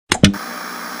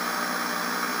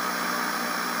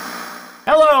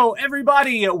Hello,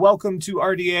 everybody. Welcome to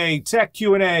RDA Tech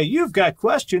Q&A. You've got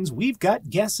questions. We've got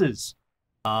guesses.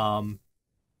 We're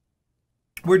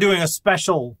doing a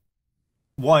special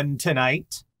one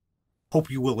tonight. Hope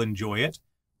you will enjoy it.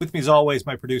 With me, as always,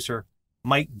 my producer,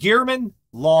 Mike Gearman.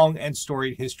 Long and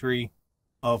storied history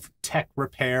of tech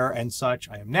repair and such.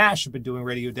 I am Nash. I've been doing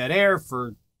Radio Dead Air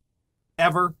for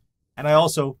ever. And I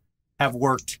also have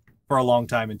worked for a long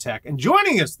time in tech. And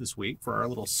joining us this week for our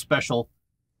little special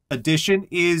edition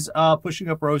is Pushing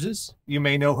Up Roses. You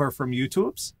may know her from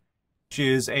YouTube's. She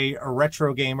is a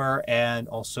retro gamer and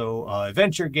also a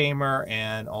adventure gamer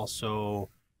and also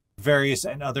various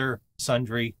and other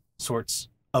sundry sorts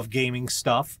of gaming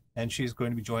stuff. And she's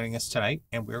going to be joining us tonight,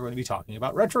 and we're going to be talking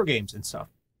about retro games and stuff.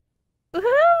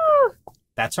 Woohoo!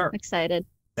 That's her. I'm excited.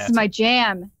 This That's is my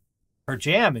jam. her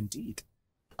jam, indeed.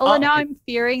 Although now okay. I'm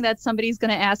fearing that somebody's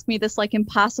going to ask me this like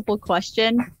impossible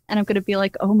question, and I'm going to be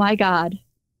like, "Oh my god,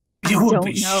 You will don't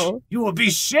be know." you will be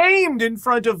shamed in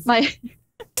front of My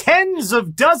tens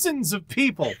of dozens of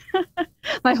people.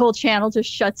 my whole channel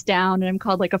just shuts down, and I'm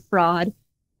called like a fraud.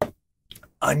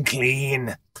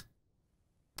 Unclean.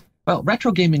 Well,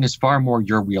 retro gaming is far more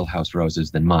your wheelhouse, Roses,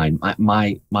 than mine.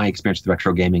 My experience with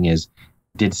retro gaming is,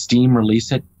 did Steam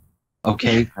release it?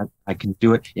 Okay, I can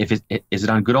do it. If is it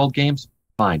on good old games?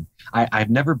 Fine.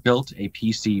 I've never built a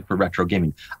PC for retro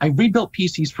gaming. I rebuilt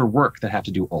PCs for work that have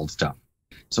to do old stuff.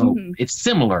 So it's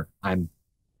similar, I'm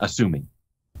assuming.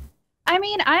 I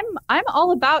mean, I'm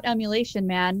all about emulation,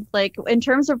 man. Like in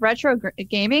terms of retro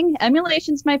gaming,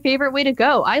 emulation's my favorite way to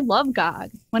go. I love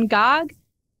GOG. When GOG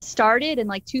started in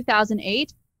like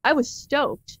 2008, I was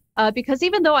stoked because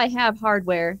even though I have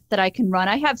hardware that I can run,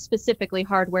 I have specifically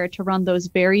hardware to run those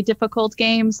very difficult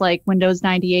games like Windows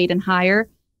 98 and higher.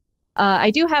 I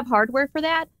do have hardware for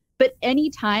that, but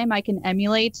anytime I can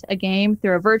emulate a game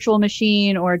through a virtual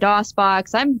machine or a DOS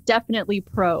box, I'm definitely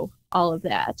pro all of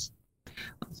that.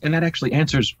 And that actually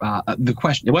answers the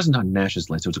question. It wasn't on Nash's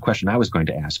list. It was a question I was going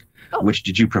to ask. Oh. Which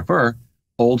did you prefer,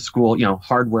 old school,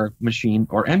 hardware machine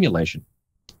or emulation?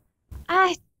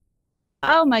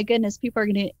 Oh my goodness, people are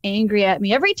going to get angry at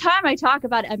me. Every time I talk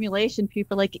about emulation,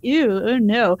 people are like, ew, oh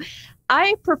no.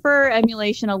 I prefer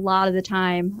emulation a lot of the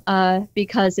time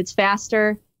because it's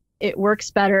faster, it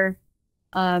works better.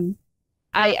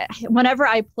 Whenever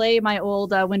I play my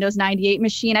old Windows 98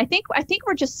 machine, I think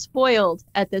we're just spoiled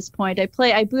at this point.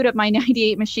 I boot up my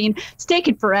 98 machine. It's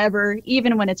taken forever,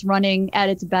 even when it's running at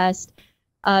its best.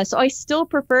 So I still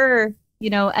prefer,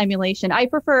 emulation. I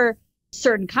prefer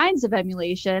certain kinds of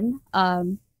emulation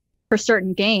for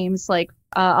certain games. Like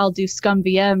I'll do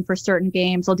ScumVM for certain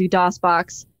games. I'll do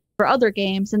DOSBox for other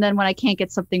games. And then when I can't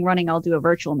get something running, I'll do a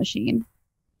virtual machine.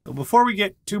 Before we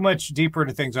get too much deeper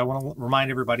into things, I want to remind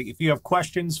everybody, if you have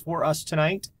questions for us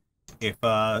tonight, if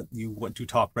you want to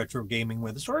talk retro gaming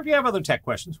with us, or if you have other tech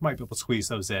questions, we might be able to squeeze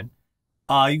those in.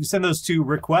 You can send those to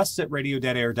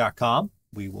requests@radiodeadair.com.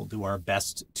 We will do our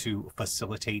best to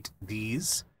facilitate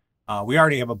these. We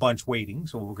already have a bunch waiting,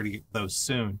 so we're going to get those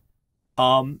soon.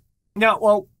 Now,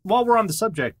 while we're on the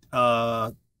subject,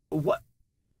 what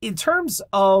in terms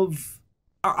of,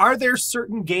 are there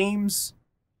certain games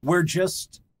where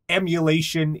just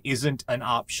emulation isn't an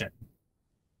option?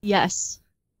 Yes.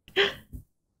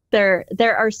 There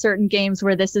are certain games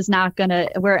where this is not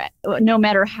where no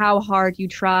matter how hard you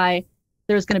try,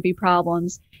 there's gonna be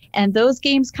problems. And those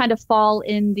games kind of fall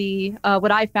in the,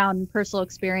 what I found in personal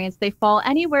experience, they fall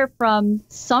anywhere from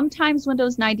sometimes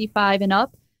Windows 95 and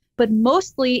up, but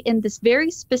mostly in this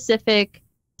very specific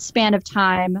span of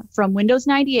time from Windows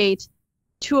 98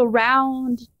 to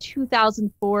around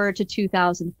 2004 to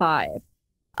 2005.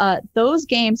 Those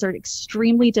games are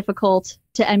extremely difficult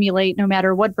to emulate no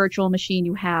matter what virtual machine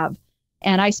you have.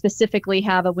 And I specifically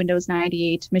have a Windows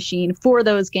 98 machine for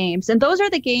those games. And those are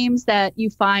the games that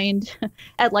you find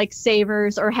at like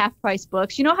Savers or Half Price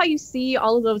Books. You know how you see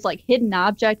all of those like hidden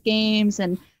object games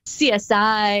and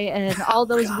CSI and all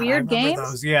those weird games?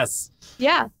 Those, yes.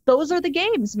 Yeah, those are the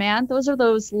games, man. Those are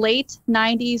those late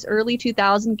 90s, early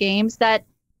 2000 games that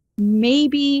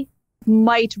maybe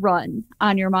might run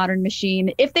on your modern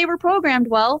machine if they were programmed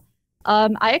well.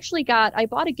 I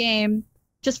bought a game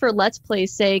just for Let's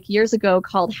Play's sake years ago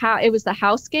called it was the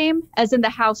House game, as in the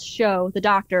House show, the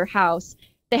Doctor House.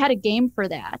 They had a game for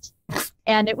that.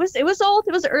 And it was old.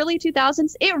 It was early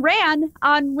 2000s. It ran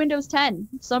on Windows 10.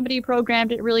 Somebody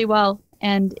programmed it really well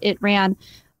and it ran.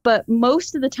 But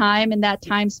most of the time in that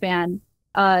time span,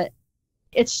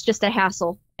 it's just a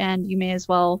hassle and you may as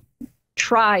well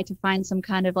try to find some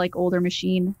kind of like older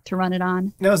machine to run it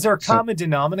on. Now, is there a common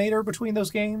denominator between those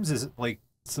games? Is it like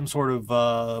some sort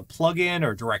of plug-in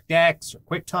or DirectX or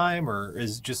QuickTime, or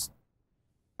is it just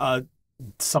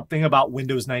something about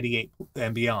Windows 98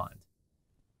 and beyond?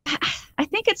 I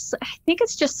think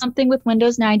it's just something with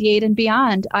Windows 98 and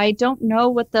beyond. I don't know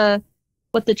what the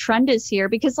trend is here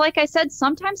because, like I said,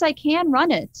 sometimes I can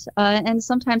run it and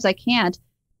sometimes I can't.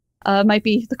 Might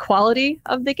be the quality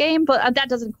of the game, but that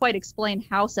doesn't quite explain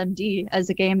House MD as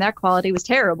a game. That quality was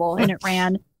terrible and it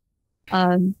ran.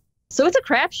 So it's a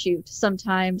crapshoot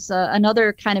sometimes.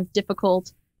 Another kind of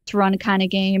difficult to run kind of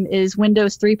game is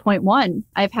Windows 3.1.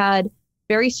 I've had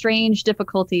very strange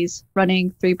difficulties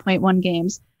running 3.1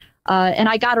 games. And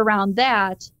I got around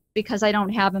that because I don't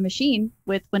have a machine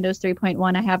with Windows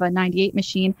 3.1. I have a 98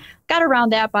 machine. Got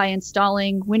around that by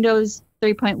installing Windows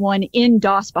 3.1 in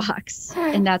DOSBox,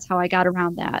 and that's how I got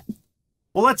around that.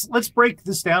 Well, let's break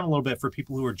this down a little bit for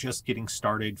people who are just getting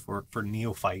started, for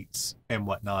neophytes and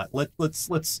whatnot.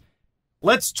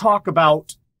 Let's talk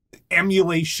about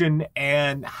emulation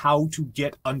and how to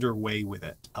get underway with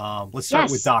it. Let's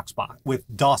start with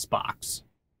DOSBox.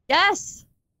 Yes.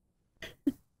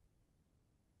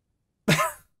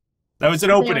 That was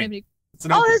an opening. It's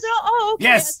an opening. Okay.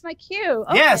 Yes. That's my cue.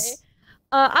 Okay. Yes.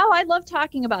 I love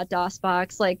talking about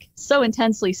DOSBox, like so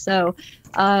intensely so.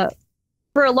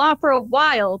 For a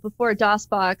while before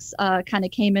DOSBox kind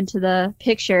of came into the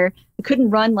picture, I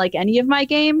couldn't run like any of my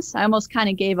games. I almost kind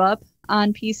of gave up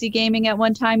on PC gaming at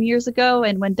one time years ago.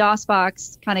 And when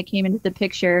DOSBox kind of came into the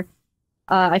picture,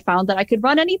 I found that I could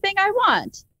run anything I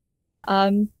want.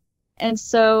 And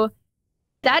so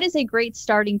that is a great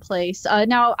starting place.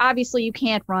 Now, obviously, you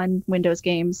can't run Windows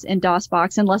games in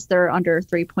DOSBox unless they're under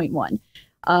 3.1.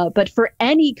 But for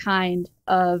any kind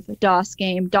of DOS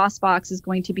game, DOSBox is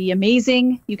going to be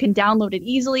amazing. You can download it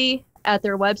easily at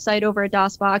their website over at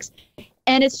DOSBox.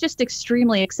 And it's just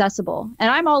extremely accessible.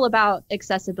 And I'm all about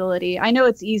accessibility. I know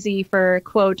it's easy for,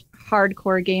 quote,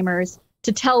 hardcore gamers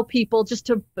to tell people just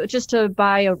to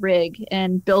buy a rig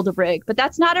and build a rig, but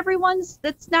that's not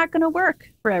going to work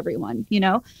for everyone, you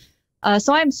know.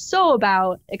 So I'm so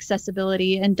about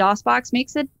accessibility, and DOSBox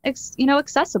makes it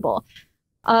accessible.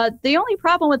 The only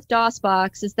problem with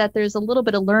DOSBox is that there's a little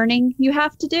bit of learning you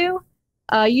have to do.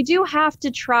 You do have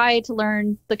to try to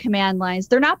learn the command lines.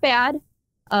 They're not bad.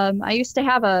 I used to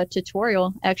have a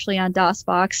tutorial actually on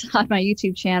DOSBox on my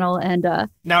YouTube channel, and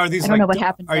now are these? I don't know what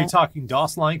happened. Are you talking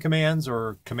DOS line commands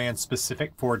or commands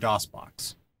specific for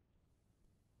DOSBox?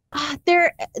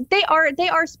 They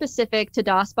are specific to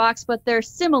DOSBox, but they're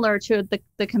similar to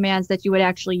the commands that you would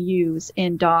actually use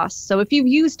in DOS. So if you've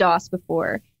used DOS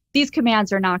before, these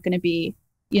commands are not going to be,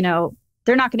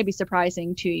 they're not going to be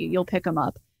surprising to you. You'll pick them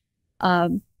up.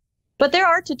 But there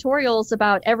are tutorials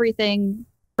about everything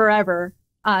forever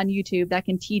on YouTube that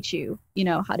can teach you,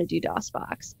 how to do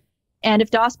DOSBox. And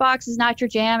if DOSBox is not your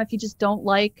jam, if you just don't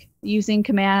like using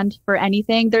command for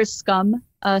anything, there's Scum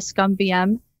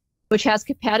VM, which has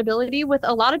compatibility with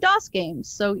a lot of DOS games.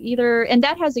 So and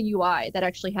that has a UI that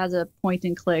actually has a point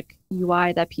and click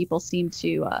UI that people seem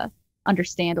to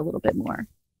understand a little bit more.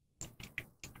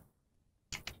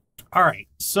 All right.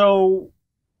 So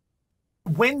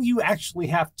when you actually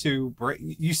have to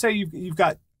you say you've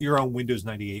got your own Windows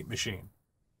 98 machine.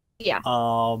 Yeah.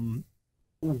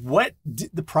 What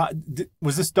did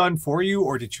was this done for you,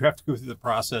 or did you have to go through the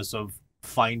process of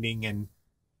finding and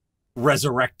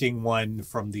resurrecting one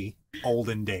from the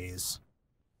olden days?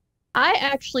 I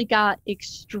actually got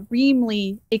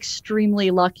extremely,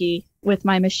 extremely lucky with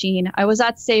my machine. I was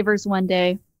at Savers one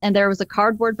day, and there was a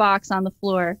cardboard box on the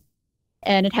floor,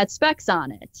 and it had specs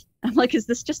on it. I'm like, is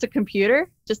this just a computer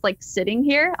just like sitting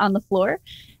here on the floor?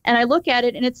 And I look at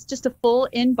it, and it's just a full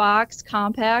in-box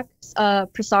compact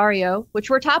Presario, which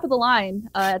were top of the line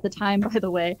at the time, by the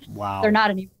way. Wow. They're not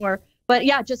anymore. But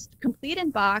yeah, just complete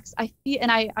in-box. I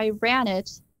ran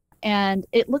it, and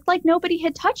it looked like nobody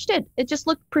had touched it. It just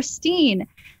looked pristine.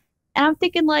 And I'm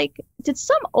thinking, like, did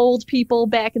some old people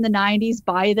back in the 90s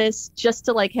buy this just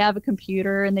to, like, have a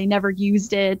computer, and they never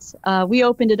used it? We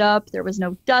opened it up. There was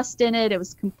no dust in it. It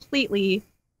was completely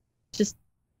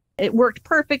it worked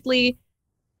perfectly.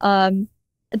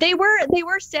 They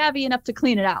were savvy enough to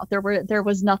clean it out. There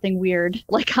was nothing weird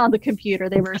like on the computer.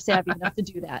 They were savvy enough to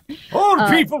do that. Old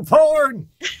people porn.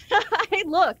 I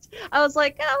looked. I was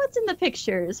like, oh, what's in the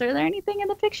pictures? Are there anything in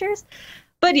the pictures?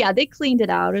 But yeah, they cleaned it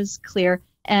out. It was clear.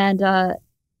 And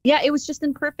yeah, it was just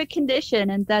in perfect condition.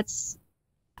 And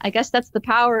I guess that's the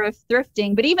power of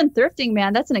thrifting. But even thrifting,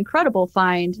 man, that's an incredible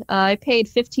find. I paid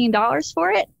 $15 for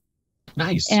it.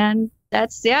 Nice. And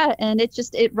and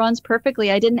it runs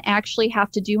perfectly. I didn't actually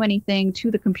have to do anything to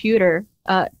the computer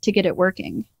to get it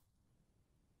working.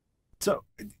 So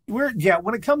when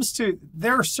it comes to,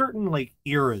 there are certain like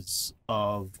eras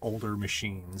of older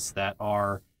machines that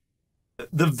are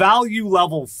the value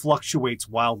level fluctuates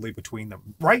wildly between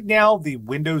them. Right now, the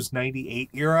Windows 98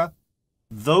 era,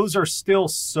 those are still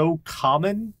so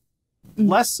common,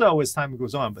 less so as time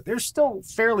goes on, but they're still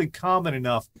fairly common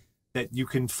enough that you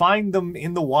can find them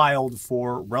in the wild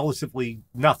for relatively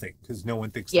nothing because no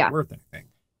one thinks they're worth anything.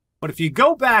 But if you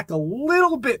go back a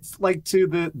little bit, like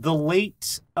to the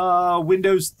late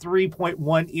Windows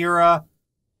 3.1 era,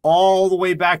 all the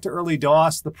way back to early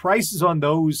DOS, the prices on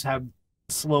those have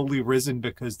slowly risen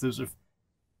because those are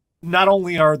not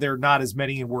only are there not as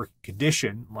many in working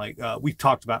condition, like we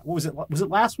talked about. What was it? Was it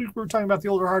last week we were talking about the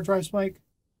older hard drives, Mike?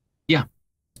 Yeah,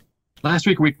 last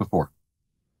week or week before.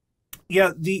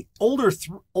 Yeah, the older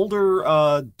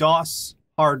DOS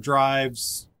hard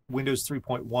drives, Windows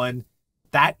 3.1,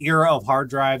 that era of hard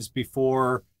drives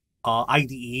before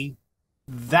IDE,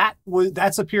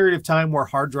 that's a period of time where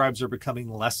hard drives are becoming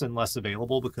less and less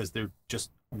available because they're just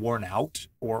worn out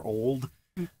or old.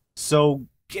 So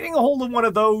getting a hold of one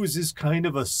of those is kind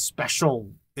of a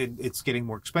special. It's getting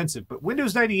more expensive, but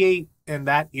Windows 98 and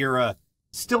that era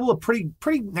still a pretty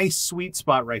nice sweet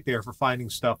spot right there for finding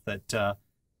stuff that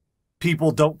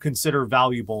people don't consider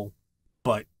valuable.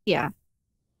 But yeah,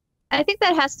 I think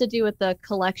that has to do with the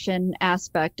collection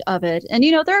aspect of it. And,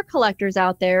 there are collectors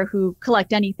out there who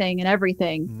collect anything and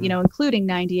everything, including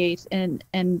 98 and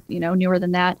newer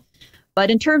than that.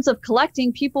 But in terms of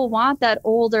collecting, people want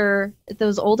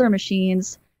those older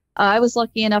machines. I was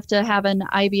lucky enough to have an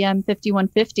IBM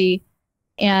 5150.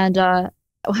 And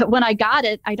when I got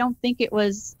it, I don't think it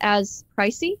was as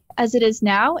pricey as it is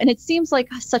now. And it seems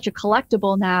like such a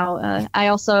collectible now. I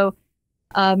also...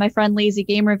 my friend Lazy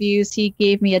Game Reviews, he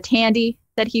gave me a Tandy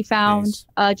that he found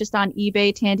just on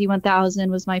eBay. Tandy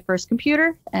 1000 was my first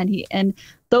computer, and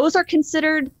those are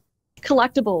considered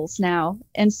collectibles now,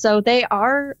 and so they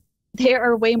are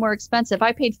way more expensive.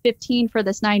 I paid $15 for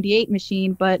this 98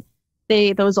 machine, but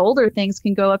those older things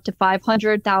can go up to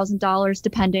 $500,000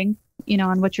 depending,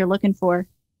 on what you're looking for.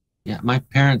 Yeah, my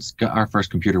parents got our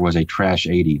first computer was a Trash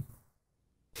 80,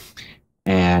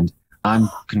 and I'm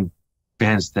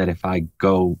convinced that if I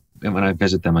go and when I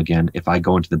visit them again, if I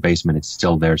go into the basement, it's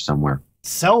still there somewhere.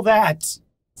 Sell that.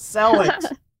 Sell it.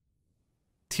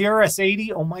 TRS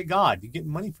 80. Oh my God, you're getting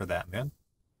money for that, man.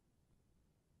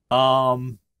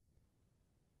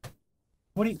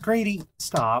 Grady?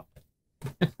 Stop.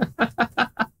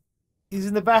 He's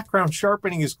in the background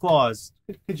sharpening his claws.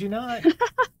 Could you not?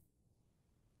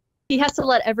 He has to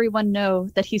let everyone know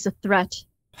that he's a threat.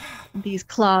 These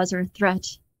claws are a threat.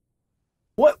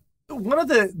 One of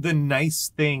the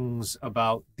nice things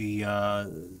about the at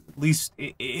least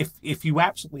if you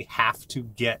absolutely have to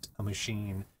get a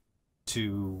machine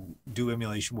to do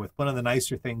emulation with, one of the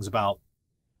nicer things about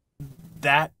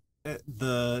that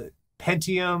the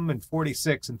Pentium and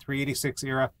 46 and 386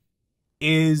 era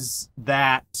is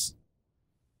that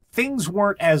things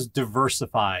weren't as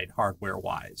diversified hardware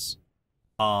wise.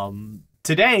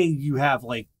 Today you have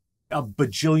like a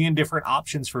bajillion different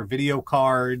options for video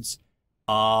cards,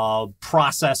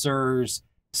 processors,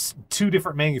 2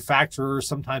 different manufacturers.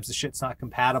 Sometimes the shit's not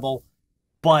compatible.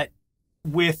 But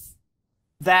with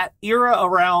that era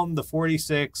around the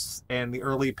 46 and the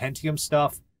early Pentium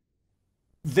stuff,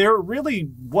 there really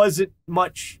wasn't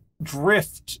much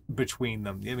drift between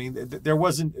them. I mean, there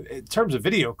wasn't, in terms of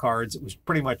video cards, it was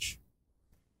pretty much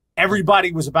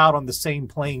everybody was about on the same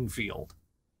playing field.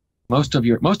 Most of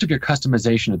your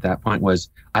customization at that point was,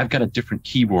 I've got a different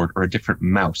keyboard or a different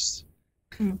mouse.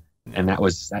 And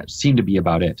that seemed to be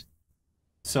about it.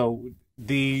 So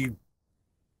the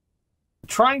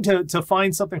trying to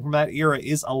find something from that era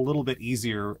is a little bit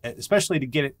easier, especially to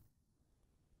get it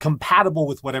compatible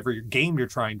with whatever game you're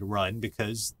trying to run,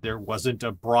 because there wasn't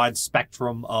a broad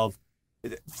spectrum of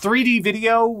 3D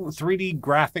video. 3D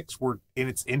graphics were in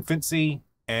its infancy.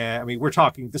 I mean, we're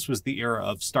talking, this was the era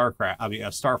of Star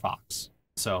Fox.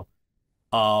 So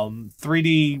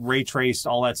 3D, ray traced,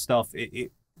 all that stuff.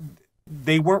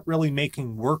 They weren't really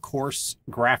making workhorse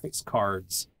graphics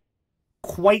cards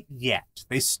quite yet.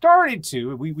 They started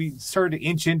to. We started to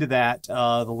inch into that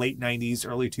the late 90s,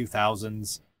 early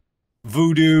 2000s.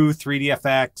 Voodoo,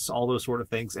 3DFX, all those sort of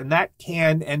things. And that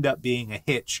can end up being a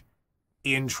hitch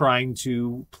in trying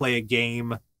to play a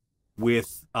game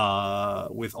with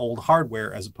old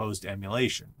hardware as opposed to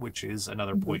emulation, which is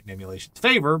another point in emulation's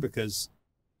favor, because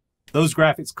those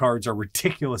graphics cards are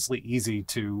ridiculously easy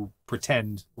to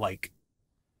pretend like.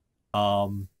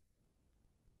 So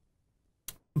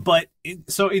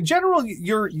in general,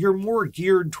 you're more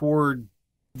geared toward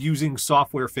using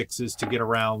software fixes to get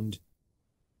around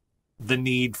the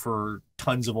need for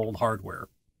tons of old hardware.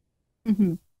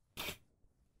 Mm-hmm.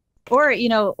 Or,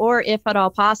 or if at all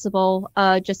possible,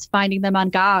 just finding them on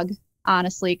GOG,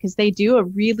 honestly, because they do a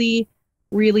really,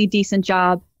 really decent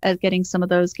job at getting some of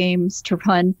those games to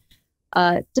run.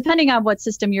 Depending on what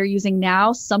system you're using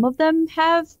now, some of them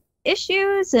have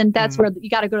issues, and that's where you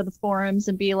got to go to the forums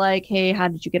and be like, hey, how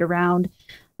did you get around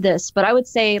this? But I would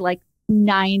say like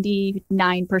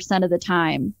 99% of the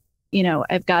time,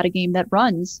 I've got a game that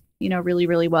runs, really,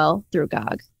 really well through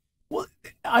GOG. Well,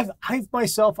 I've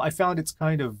myself, I found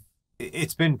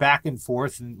it's been back and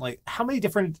forth, and like, how many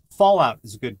different Fallout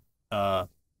is a good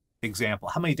example.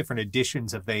 How many different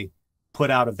editions have they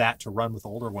put out of that to run with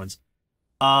older ones?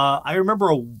 I remember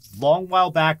a long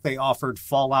while back they offered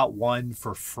Fallout 1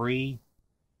 for free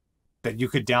that you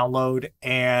could download,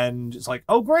 and it's like,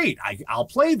 oh great, I'll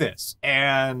play this.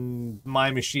 And my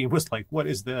machine was like, what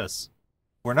is this?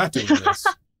 We're not doing this.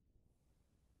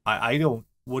 I don't.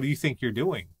 What do you think you're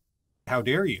doing? How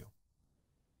dare you?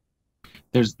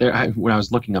 When I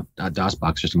was looking up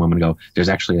DOSBox just a moment ago, there's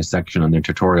actually a section on their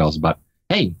tutorials about,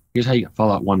 hey, here's how you get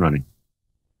Fallout 1 running.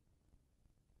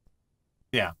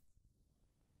 Yeah.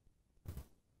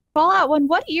 Fallout 1,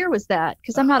 what year was that?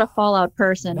 Because I'm not a Fallout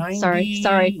person. 90...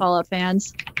 Sorry, Fallout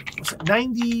fans.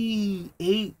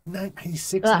 98,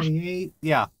 96, 98?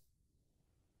 Yeah.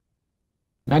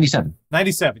 97.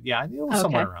 97, yeah. It was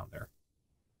somewhere around there.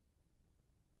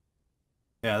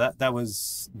 Yeah, that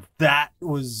was...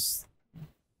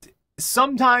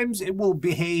 Sometimes it will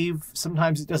behave.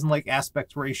 Sometimes it doesn't like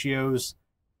aspect ratios.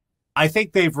 I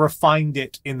think they've refined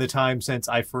it in the time since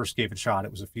I first gave it a shot.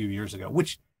 It was a few years ago,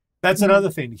 which... That's another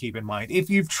thing to keep in mind. If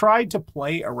you've tried to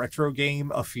play a retro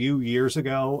game a few years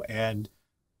ago and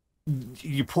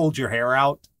you pulled your hair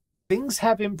out, things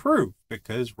have improved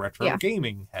because retro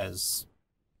gaming has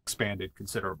expanded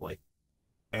considerably.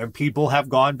 And people have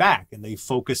gone back and they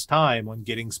focus time on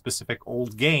getting specific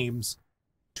old games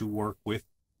to work with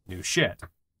new shit.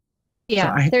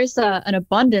 Yeah, there's an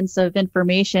abundance of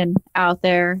information out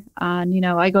there on,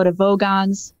 I go to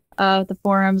Vogon's the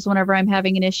forums whenever I'm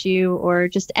having an issue, or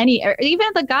just or even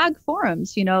the GOG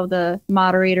forums, the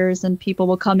moderators and people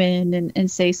will come in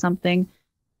and say something.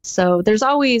 So there's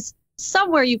always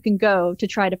somewhere you can go to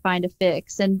try to find a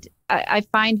fix. And I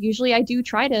find usually I do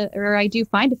find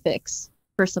a fix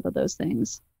for some of those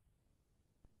things.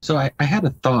 So I had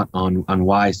a thought on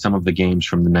why some of the games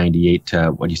from the 98 to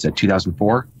what you said,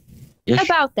 2004?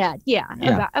 About that, yeah.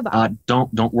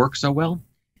 Don't work so well.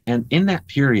 And in that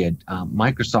period,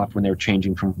 Microsoft, when they were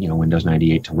changing from Windows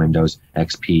 98 to Windows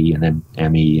XP and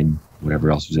then ME and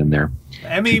whatever else was in there.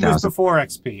 ME was before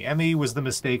XP. ME was the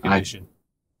mistake edition.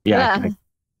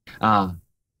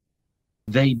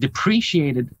 They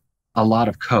depreciated a lot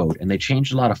of code and they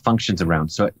changed a lot of functions around.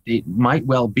 So it might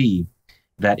well be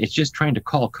that it's just trying to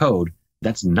call code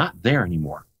that's not there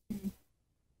anymore.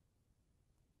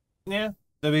 Yeah.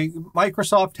 I mean,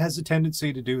 Microsoft has a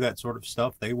tendency to do that sort of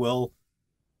stuff. They will...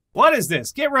 What is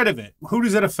this? Get rid of it. Who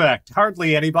does it affect?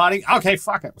 Hardly anybody. Okay,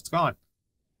 fuck it. It's gone.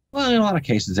 Well, in a lot of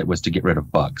cases, it was to get rid of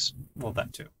bugs. Well,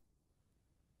 that too.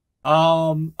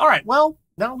 All right. Well,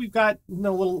 now we've got a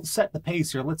little set the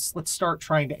pace here. Let's start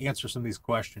trying to answer some of these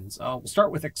questions. We'll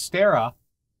start with Xterra.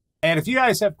 And if you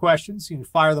guys have questions, you can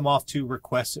fire them off to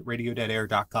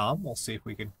requests@radiodeadair.com. We'll see if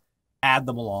we can add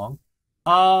them along.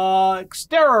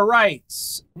 Xterra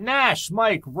writes, Nash,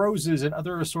 Mike, Roses, and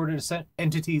other assorted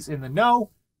entities in the know.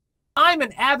 I'm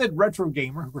an avid retro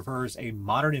gamer who prefers a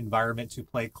modern environment to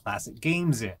play classic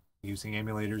games in, using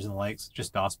emulators and the likes,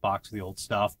 just DOSBox for the old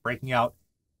stuff, breaking out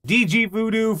DG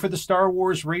Voodoo for the Star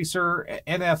Wars Racer,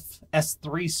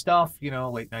 NFS3 stuff,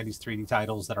 late 90s 3D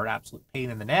titles that are an absolute pain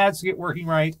in the nads to get working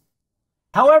right.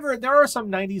 However, there are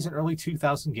some 90s and early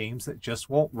 2000 games that just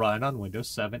won't run on Windows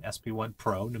 7 SP1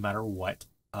 Pro, no matter what,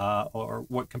 or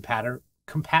what compat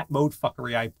mode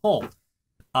fuckery I pull.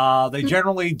 They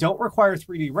generally don't require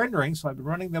 3D rendering, so I've been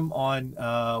running them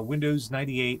on Windows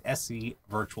 98 SE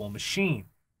Virtual Machine.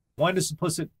 Wanted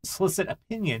to solicit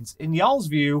opinions. In y'all's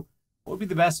view, what would be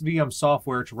the best VM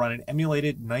software to run an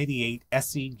emulated 98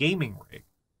 SE gaming rig?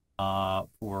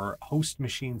 For host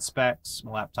machine specs,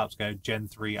 my laptop's got a Gen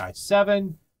 3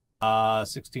 i7,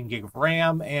 16 gig of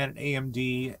RAM, and an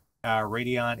AMD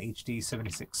Radeon HD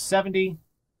 7670.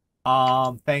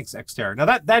 Thanks, Xterra. Now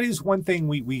that is one thing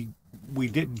we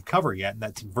didn't cover yet, and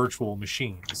that's virtual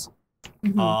machines.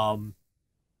 Mm-hmm.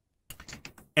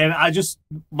 And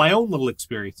my own little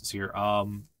experiences here.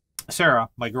 Sarah,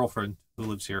 my girlfriend who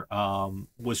lives here,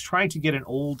 was trying to get an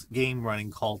old game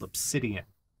running called Obsidian.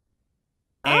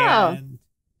 And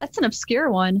that's an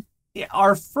obscure one. Yeah,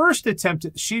 our first attempt,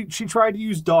 she tried to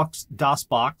use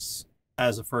DOSBox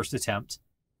as a first attempt,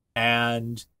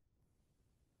 and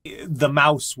the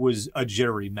mouse was a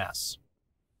jittery mess.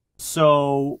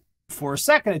 So for a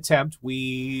second attempt,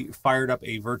 we fired up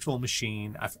a virtual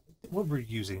machine. What were we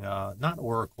using? Not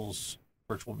Oracle's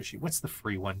virtual machine. What's the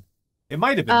free one? It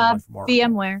might have been the one from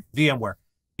Oracle. VMware.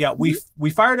 Yeah, we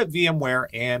fired up VMware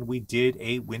and we did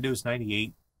a Windows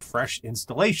 98 fresh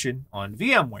installation on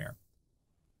VMware.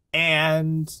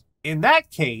 And in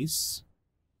that case,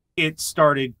 it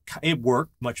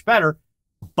worked much better,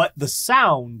 but the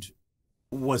sound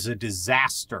was a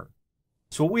disaster.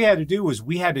 So what we had to do was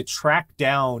we had to track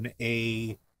down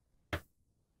a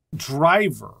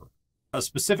driver, a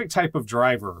specific type of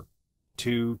driver,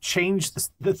 to change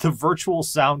the virtual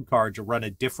sound card to run a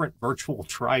different virtual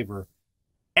driver.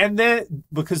 And then,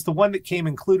 because the one that came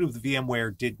included with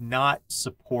VMware did not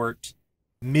support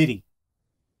MIDI,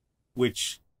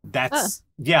 which that's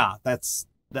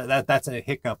a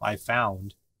hiccup I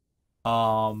found.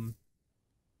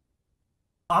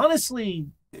 Honestly,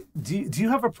 do you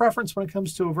have a preference when it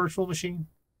comes to a virtual machine?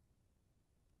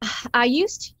 I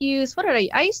used to use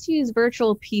I used to use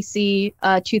Virtual PC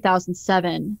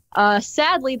 2007.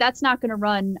 Sadly, that's not going to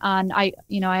run on I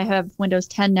have Windows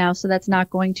 10 now, so that's not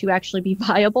going to actually be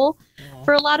viable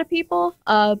for a lot of people.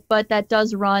 But that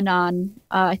does run on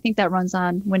I think that runs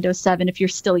on Windows 7 if you're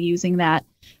still using that.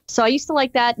 So I used to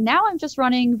like that. Now I'm just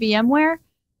running VMware.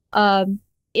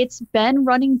 It's been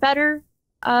running better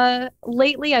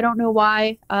lately. I don't know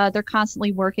why. They're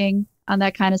constantly working on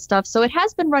that kind of stuff. So it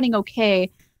has been running okay.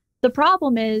 The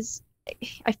problem is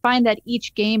I find that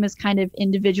each game is kind of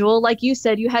individual. Like you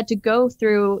said, you had to go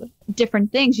through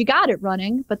different things. You got it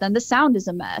running, but then the sound is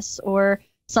a mess. Or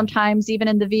sometimes even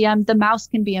in the VM, the mouse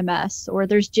can be a mess, or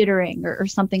there's jittering or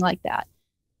something like that.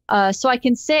 So I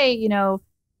can say,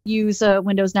 use a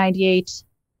Windows 98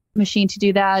 machine to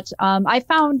do that. I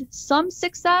found some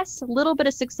success, a little bit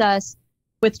of success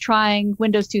with trying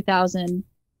Windows 2000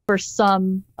 for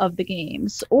some of the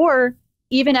games, or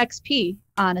even XP.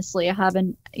 Honestly, I have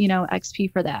an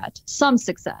XP for that. Some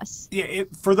success. Yeah,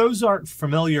 for those who aren't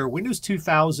familiar, Windows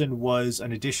 2000 was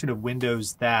an edition of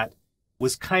Windows that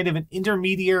was kind of an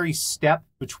intermediary step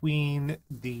between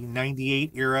the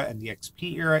 98 era and the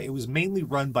XP era. It was mainly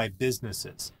run by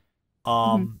businesses.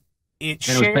 It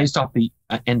was based off the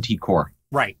NT Core.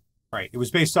 Right. It was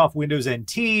based off Windows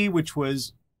NT, which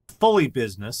was fully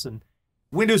business, and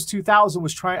Windows 2000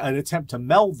 was trying an attempt to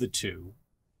meld the two.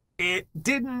 It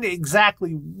didn't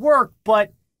exactly work,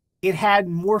 but it had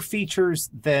more features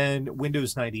than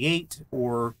Windows 98,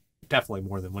 or definitely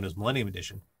more than Windows Millennium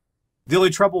Edition. The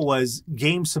only trouble was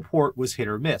game support was hit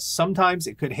or miss. Sometimes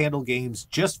it could handle games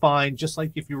just fine, just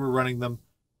like if you were running them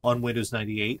on Windows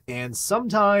 98, and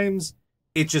sometimes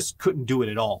it just couldn't do it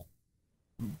at all.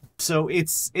 So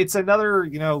it's another,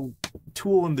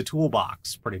 tool in the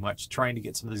toolbox, pretty much, trying to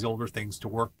get some of these older things to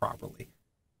work properly.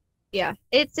 Yeah,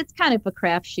 it's kind of a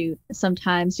crapshoot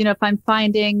sometimes. If I'm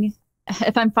finding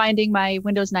my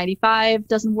Windows 95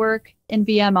 doesn't work in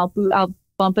VM, I'll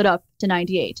bump it up to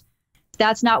 98. If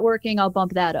that's not working, I'll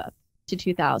bump that up to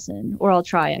 2000, or I'll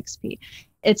try XP.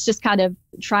 It's just kind of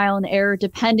trial and error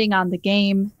depending on the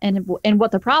game and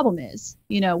what the problem is,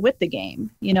 with the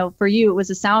game. For you, it was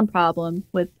a sound problem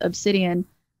with Obsidian.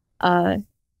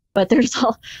 But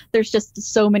there's just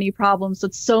so many problems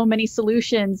with so many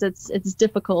solutions. It's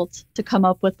difficult to come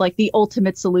up with like the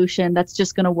ultimate solution that's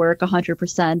just going to work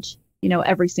 100%,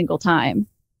 every single time.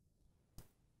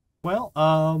 Well,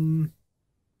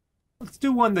 let's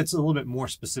do one that's a little bit more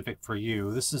specific for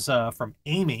you. This is from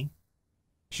Amy.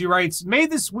 She writes, "May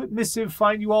this missive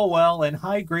find you all well, and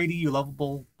hi Grady, you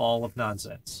lovable ball of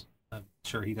nonsense." I'm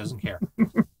sure he doesn't care.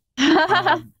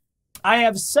 I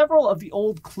have several of the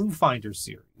old Clue Finder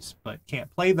series, but can't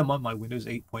play them on my Windows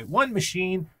 8.1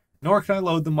 machine, nor can I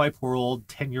load them on my poor old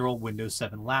 10-year-old Windows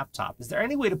 7 laptop. Is there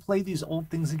any way to play these old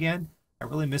things again? I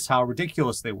really miss how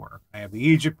ridiculous they were. I have the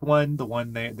Egypt one, the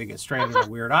one they get stranded on a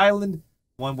weird island,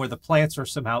 one where the plants are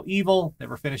somehow evil.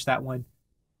 Never finished that one.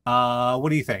 What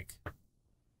do you think?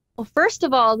 Well, first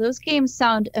of all, those games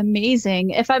sound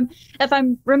amazing. If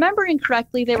I'm remembering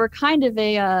correctly, they were kind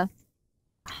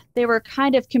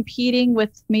of competing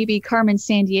with maybe Carmen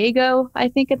Sandiego, I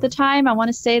think, at the time. I want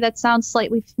to say that sounds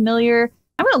slightly familiar.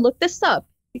 I'm going to look this up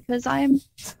because I'm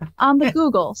on the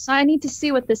Google, so I need to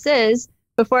see what this is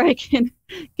before I can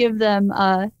give them,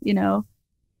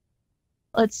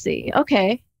 let's see.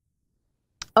 Okay.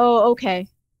 Oh, okay.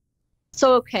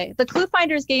 So, okay. The Clue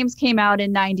Finders games came out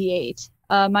in 98.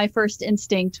 My first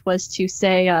instinct was to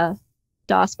say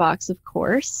DOSBox, of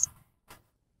course.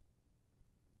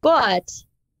 But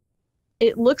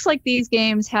it looks like these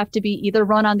games have to be either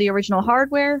run on the original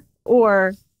hardware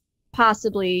or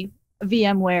possibly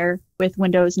VMware with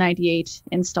Windows 98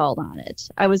 installed on it.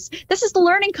 This is the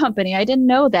Learning Company. I didn't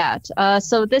know that.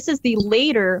 So this is the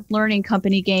later Learning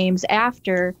Company games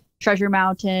after Treasure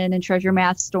Mountain and Treasure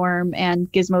Math Storm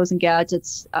and Gizmos and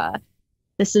Gadgets.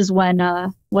 This is when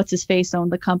what's his face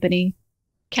owned the company,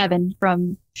 Kevin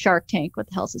from Shark Tank. What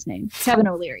the hell's his name? Kevin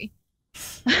O'Leary.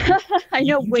 I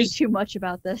know way too much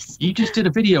about this. You just did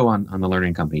a video on the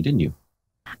Learning Company, didn't you?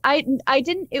 I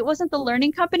didn't. It wasn't the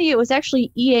Learning Company. It was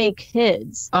actually EA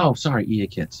Kids. Oh, sorry, EA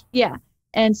Kids. Yeah.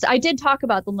 And so I did talk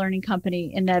about the Learning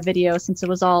Company in that video since it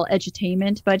was all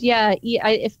edutainment. But yeah,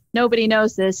 if nobody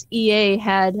knows this, EA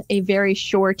had a very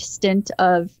short stint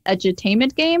of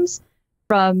edutainment games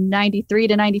from 93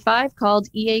 to 95 called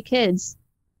EA Kids.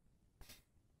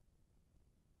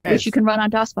 Which you can run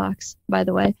on DOSBox, by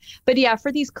the way. But yeah,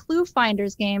 for these Clue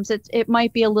Finders games, it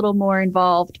might be a little more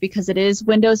involved because it is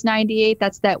Windows 98.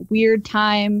 That's that weird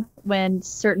time when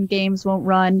certain games won't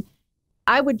run.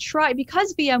 I would try,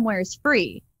 because VMware is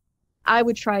free, I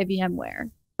would try VMware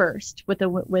first with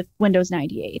Windows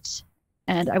 98.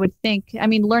 And I would think, I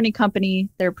mean, Learning Company,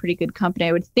 they're a pretty good company.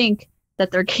 I would think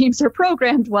that their games are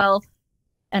programmed well,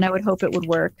 and I would hope it would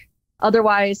work.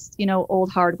 Otherwise, old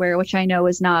hardware, which I know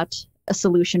is not a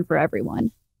solution for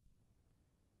everyone.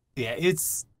 Yeah,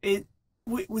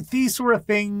 with these sort of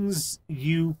things,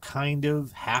 you kind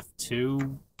of have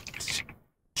to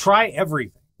try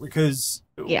everything, because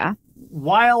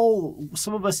while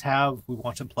some of us we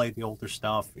want to play the older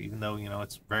stuff, even though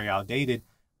it's very outdated,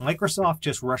 Microsoft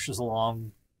just rushes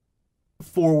along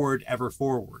ever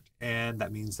forward, and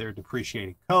that means they're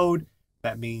depreciating code.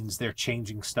 That means they're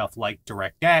changing stuff like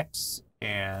DirectX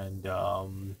and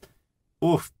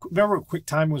remember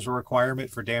QuickTime was a requirement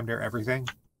for damn near everything?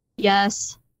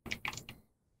 Yes.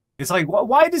 It's like,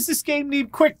 why does this game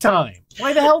need QuickTime?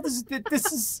 Why the hell does it?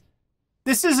 This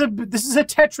is a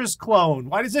Tetris clone.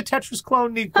 Why does a Tetris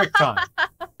clone need QuickTime?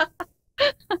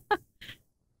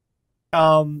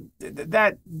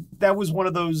 That was one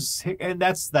of those, and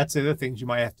that's the other things you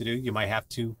might have to do. You might have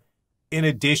to, in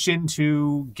addition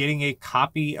to getting a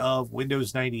copy of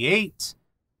Windows 98.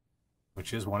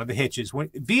 Which is one of the hitches. When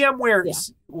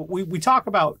VMware, we talk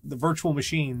about the virtual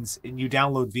machines and you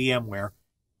download VMware,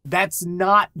 that's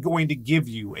not going to give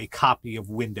you a copy of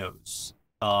Windows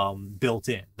built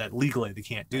in. That legally they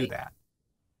can't do that.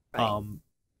 Right.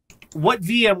 What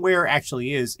VMware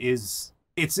actually is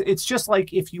it's just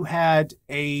like if you had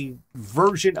a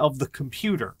version of the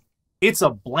computer. It's a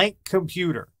blank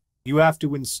computer. You have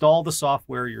to install the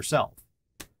software yourself.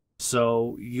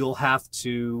 So you'll have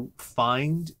to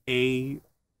find a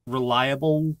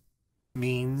reliable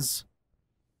means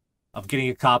of getting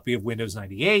a copy of Windows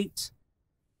 98.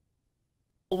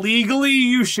 Legally,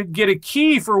 you should get a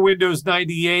key for Windows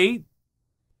 98.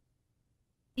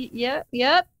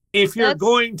 Yep. If you're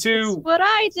going to what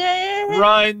I did.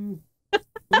 Run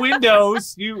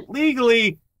Windows, you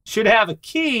legally should have a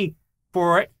key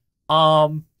for it.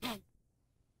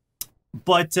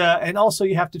 But and also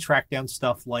you have to track down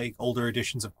stuff like older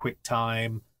editions of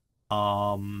QuickTime.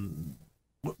 Was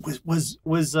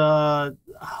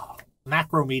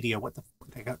Macromedia? What the?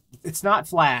 It's not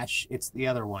Flash. It's the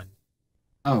other one.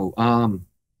 Oh, I'm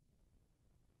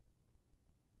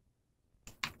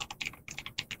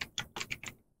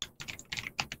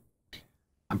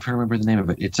trying to remember the name of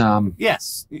it. It's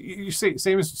Yes, you see,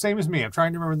 same as me. I'm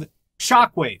trying to remember the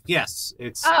Shockwave. Yes,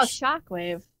 it's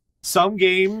Shockwave. Some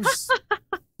games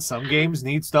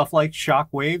need stuff like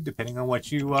Shockwave, depending on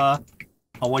what you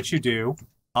do.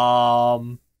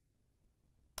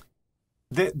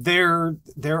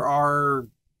 There are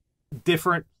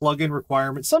different plugin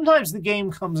requirements. Sometimes the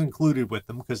game comes included with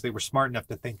them because they were smart enough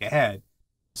to think ahead.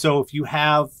 So if you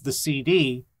have the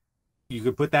CD, you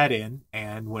could put that in,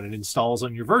 and when it installs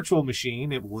on your virtual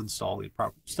machine, it will install the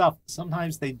proper stuff.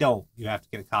 Sometimes they don't. You have to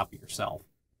get a copy yourself.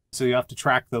 So you have to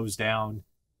track those down.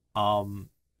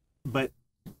 But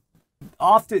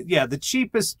often, the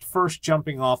cheapest first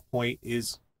jumping off point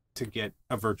is to get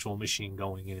a virtual machine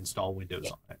going and install Windows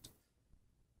on it.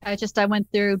 I went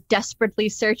through desperately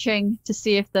searching to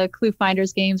see if the Clue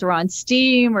Finders games were on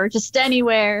Steam or just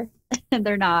anywhere, and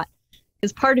they're not.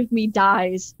 Because part of me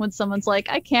dies when someone's like,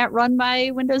 I can't run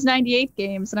my Windows 98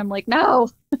 games. And I'm like, no,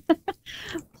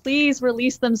 please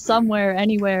release them somewhere,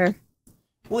 anywhere.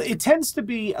 Well, it tends to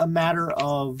be a matter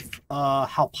of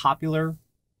how popular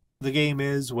the game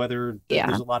is, whether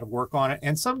there's a lot of work on it.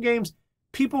 And some games,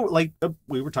 people, like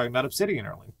we were talking about Obsidian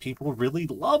earlier, people really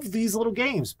love these little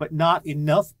games, but not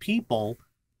enough people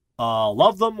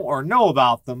love them or know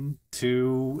about them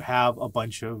to have a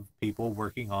bunch of people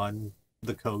working on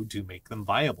the code to make them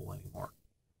viable anymore.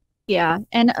 Yeah,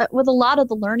 and with a lot of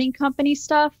the Learning Company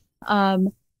stuff,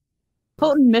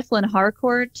 Houghton Mifflin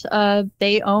Harcourt,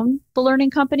 they own the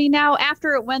Learning Company now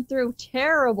after it went through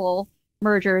terrible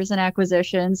mergers and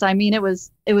acquisitions. I mean, it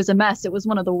was a mess. It was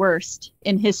one of the worst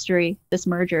in history, this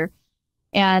merger.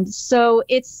 And so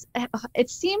it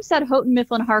seems that Houghton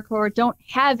Mifflin Harcourt don't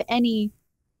have any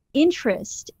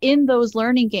interest in those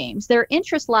learning games. Their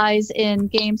interest lies in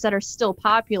games that are still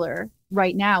popular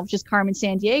right now, which is Carmen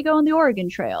Sandiego and the Oregon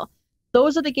Trail.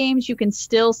 Those are the games you can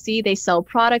still see they sell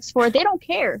products for. They don't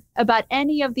care about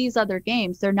any of these other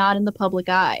games. They're not in the public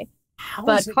eye.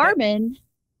 But Carmen...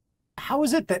 How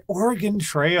is it that Oregon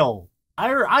Trail?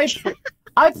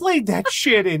 I played that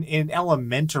shit in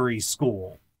elementary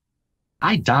school.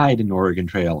 I died in Oregon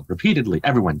Trail repeatedly.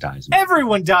 Everyone dies.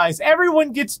 Everyone dies.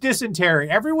 Everyone gets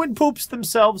dysentery. Everyone poops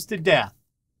themselves to death.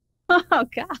 Oh,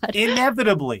 God.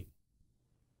 Inevitably.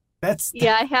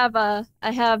 Yeah,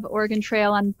 I have Oregon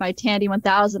Trail on my Tandy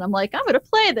 1000. I'm like, I'm going to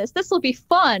play this. This will be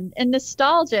fun and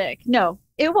nostalgic. No,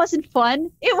 it wasn't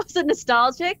fun. It wasn't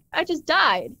nostalgic. I just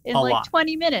died in like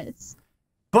 20 minutes.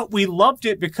 But we loved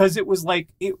it because it was like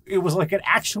it was like an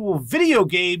actual video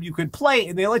game you could play,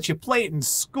 and they let you play it in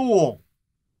school.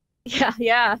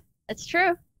 Yeah, that's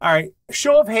true. All right,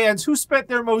 show of hands, who spent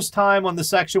their most time on the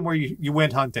section where you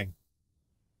went hunting?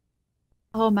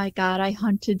 Oh my God, I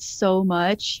hunted so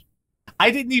much. I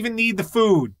didn't even need the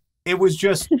food. It was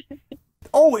just,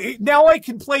 now I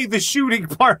can play the shooting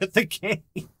part of the game.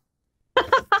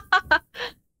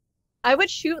 I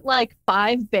would shoot like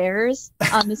 5 bears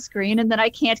on the screen, and then I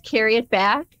can't carry it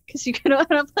back because and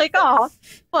I'm like, oh,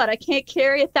 what? I can't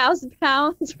carry 1,000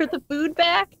 pounds worth of food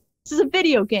back? This is a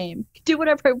video game. I can do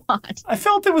whatever I want. I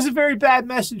felt it was a very bad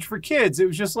message for kids. It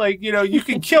was just like, you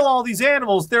can kill all these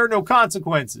animals. There are no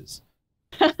consequences.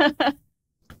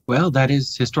 Well, that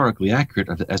is historically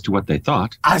accurate as to what they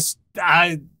thought.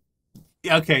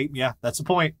 Okay, yeah, that's the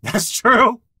point. That's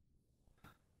true.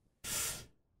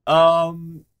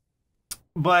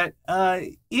 But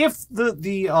if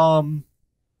the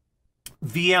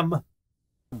VM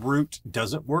route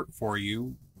doesn't work for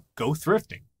you, go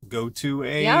thrifting. Go to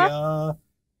a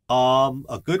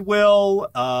Goodwill.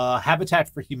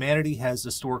 Habitat for Humanity has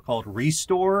a store called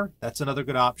Restore. That's another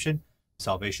good option.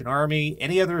 Salvation Army,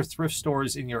 any other thrift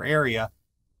stores in your area,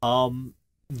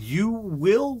 you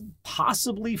will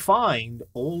possibly find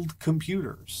old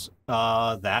computers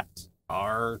that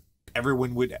are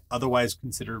everyone would otherwise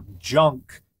consider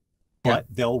junk, but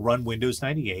they'll run Windows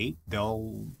 98.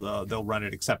 They'll run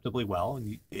it acceptably well,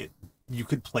 and you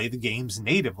could play the games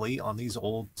natively on these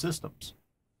old systems.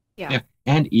 Yeah.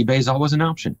 And eBay's always an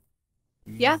option.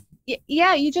 Yeah,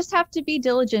 you just have to be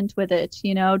diligent with it.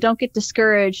 Don't get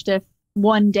discouraged if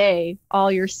one day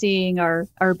all you're seeing are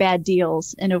bad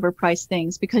deals and overpriced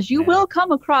things, because you will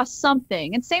come across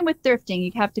something. And same with thrifting,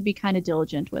 you have to be kind of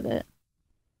diligent with it.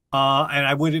 And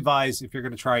I would advise, if you're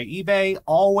going to try eBay,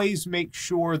 always make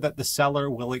sure that the seller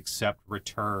will accept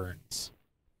returns.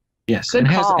 Yes, good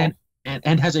call.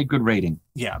 And has a good rating.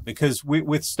 Yeah, because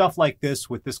with stuff like this,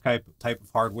 with this type of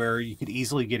hardware, you could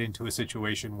easily get into a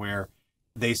situation where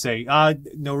they say,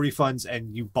 no refunds,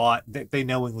 and they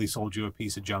knowingly sold you a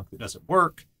piece of junk that doesn't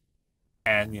work.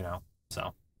 And,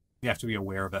 so you have to be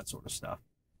aware of that sort of stuff.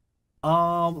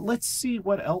 Let's see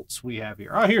what else we have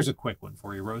here. Oh, here's a quick one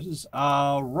for you, Roses.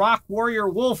 Rock Warrior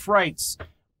Wolf writes,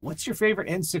 what's your favorite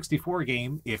N64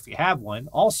 game, if you have one?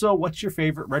 Also, what's your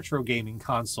favorite retro gaming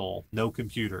console? No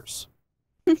computers.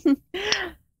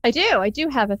 I do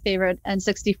have a favorite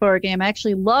N64 game. I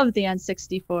actually love the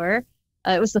N64.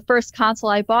 It was the first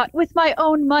console I bought with my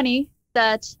own money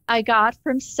that I got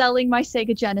from selling my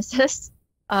Sega Genesis,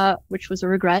 which was a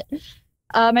regret.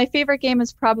 My favorite game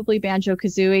is probably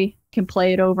Banjo-Kazooie. Can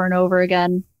play it over and over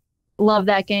again. Love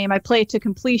that game. I play it to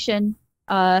completion.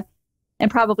 And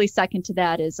probably second to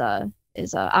that is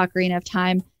Ocarina of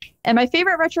Time. And my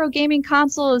favorite retro gaming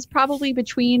console is probably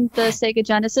between the Sega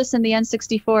Genesis and the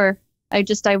N64.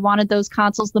 I wanted those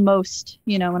consoles the most,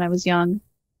 when I was young.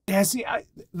 Yeah, see,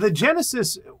 the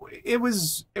Genesis,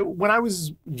 when I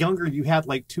was younger, you had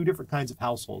like 2 different kinds of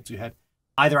households. You had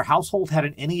either a household had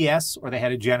an NES or they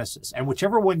had a Genesis. And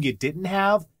whichever one you didn't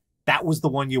have, that was the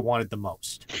one you wanted the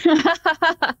most.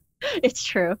 It's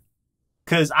true.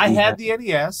 Because I had the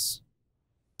NES,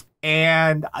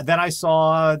 and then I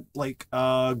saw like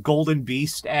Golden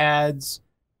Beast ads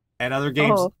and other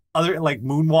games, other like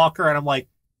Moonwalker, and I'm like,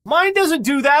 mine doesn't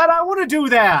do that. I want to do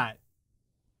that.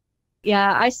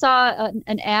 Yeah, I saw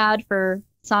an ad for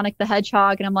Sonic the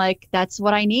Hedgehog, and I'm like, that's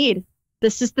what I need.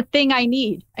 This is the thing I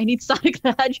need. I need Sonic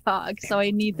the Hedgehog, so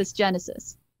I need this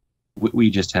Genesis.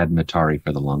 We just had an Atari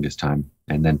for the longest time,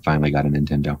 and then finally got a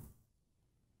Nintendo.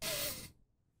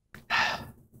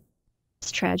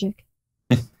 It's tragic.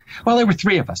 Well, there were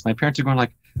three of us. My parents are going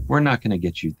like, we're not going to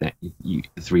get you, the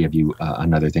three of you,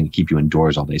 another thing to keep you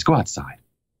indoors all day. Go outside.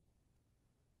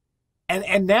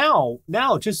 And now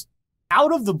just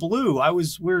out of the blue,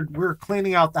 we're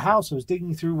cleaning out the house. I was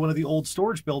digging through one of the old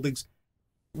storage buildings.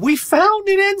 We found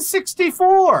an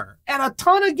N64 and a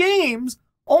ton of games.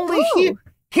 Only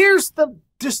here's the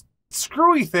just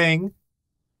screwy thing.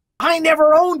 I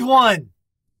never owned one.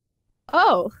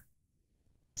 Oh.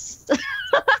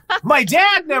 My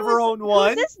dad never owned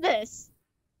one. Whose is this?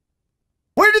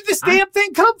 Where did this damn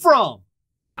thing come from?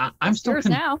 I'm still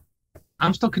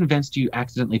convinced you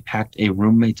accidentally packed a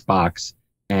roommate's box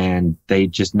and they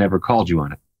just never called you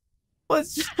on it.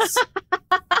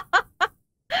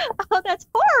 Oh, that's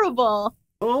horrible.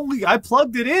 Only I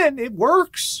plugged it in. It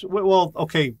works. Well,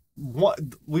 okay.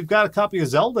 We've got a copy of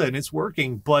Zelda and it's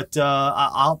working, but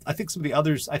I think some of the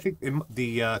others. I think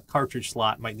the cartridge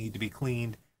slot might need to be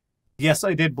cleaned. Yes,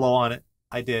 I did blow on it.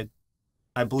 I did.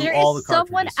 I blew all the cartridges. There is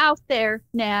someone out there,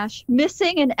 Nash,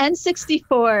 missing an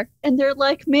N64, and they're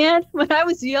like, "Man, when I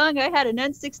was young, I had an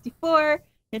N64,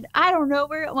 and I don't know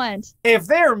where it went." If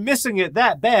they're missing it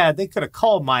that bad, they could have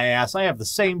called my ass. I have the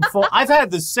same phone. I've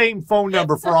had the same phone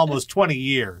number for almost 20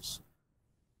 years.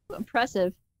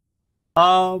 Impressive.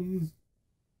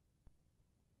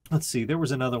 Let's see. There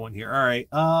was another one here. All right.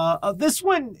 This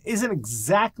one isn't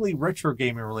exactly retro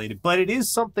gaming related, but it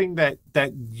is something that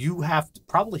you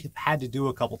probably have had to do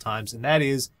a couple times, and that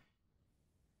is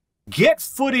get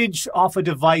footage off a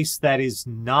device that is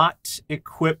not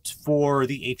equipped for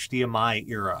the HDMI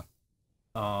era.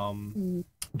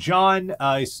 John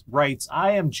writes,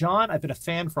 "I am John. I've been a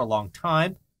fan for a long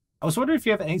time. I was wondering if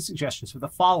you have any suggestions for the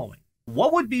following.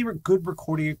 What would be good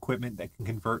recording equipment that can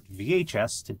convert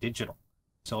VHS to digital?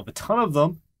 So I have a ton of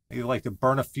them. Maybe like to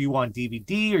burn a few on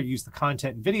DVD or use the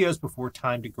content in videos before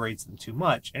time degrades them too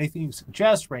much. Anything you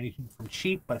suggest, ranging from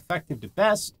cheap but effective to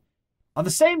best? On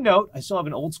the same note, I still have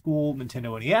an old school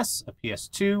Nintendo NES, a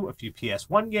PS2, a few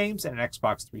PS1 games, and an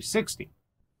Xbox 360.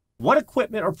 What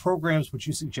equipment or programs would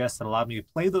you suggest that allow me to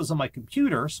play those on my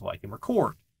computer so I can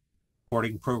record?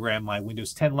 Recording program, my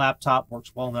Windows 10 laptop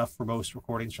works well enough for most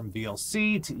recordings from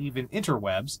VLC to even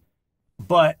interwebs,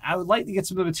 but I would like to get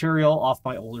some of the material off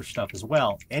my older stuff as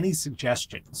well. Any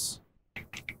suggestions?"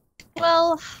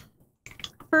 Well,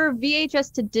 for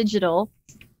VHS to digital,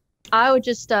 I would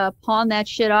just pawn that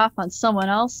shit off on someone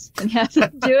else and have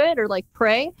them do it, or like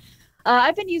pray.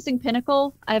 I've been using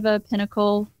Pinnacle. I have a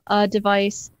Pinnacle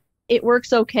device. It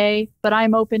works okay, but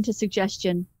I'm open to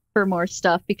suggestion for more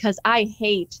stuff because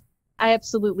I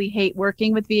absolutely hate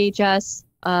working with VHS.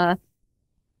 I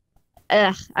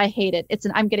hate it.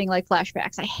 I'm getting like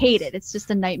flashbacks. I hate it. It's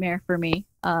just a nightmare for me.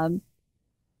 And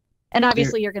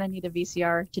obviously you're going to need a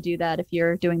VCR to do that if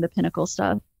you're doing the Pinnacle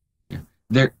stuff.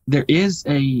 There is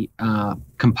a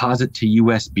composite to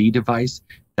USB device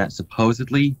that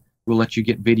supposedly will let you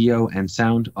get video and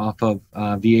sound off of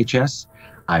VHS.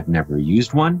 I've never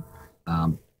used one.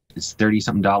 It's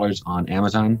 $30-something on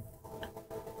Amazon.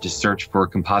 Just search for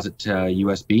composite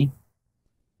USB,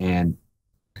 and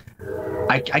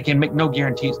I can make no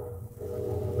guarantees.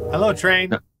 Hello,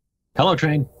 Train. Hello,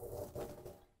 Train.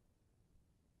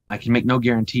 I can make no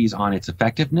guarantees on its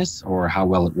effectiveness or how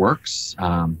well it works,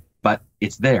 but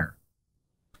it's there.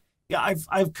 Yeah,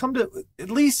 I've come to,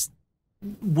 at least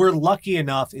we're lucky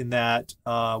enough in that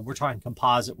we're talking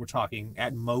composite. We're talking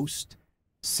at most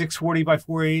 640 by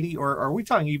 480, or are we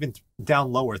talking even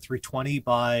down lower, 320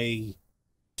 by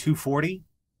 240?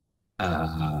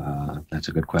 That's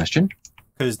a good question.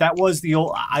 Because that was the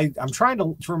old. I'm trying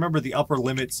to remember the upper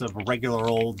limits of a regular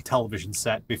old television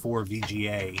set before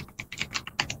VGA.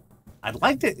 I'd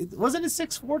like to. Wasn't it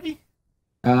 640?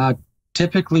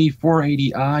 Typically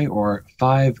 480i or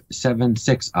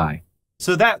 576i.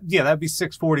 So that'd be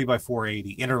 640 by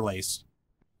 480 interlaced.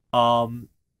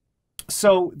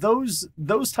 So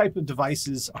those type of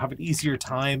devices have an easier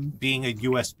time being a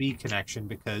USB connection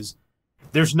because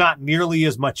there's not nearly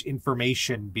as much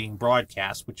information being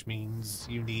broadcast, which means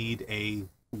you need a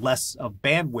less of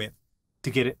bandwidth to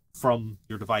get it from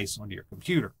your device onto your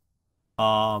computer.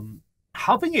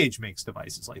 Helping Age makes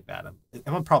devices like that.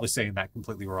 I'm probably saying that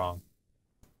completely wrong.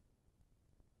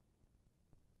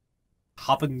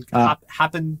 Hoppin'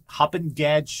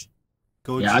 Gadge.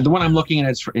 Yeah, the one I'm looking at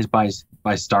is by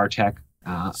StarTech.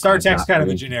 StarTech's kind of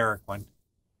a generic one.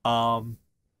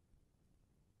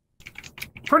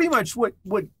 Pretty much what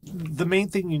the main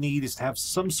thing you need is to have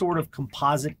some sort of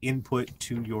composite input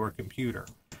to your computer.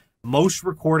 Most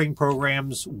recording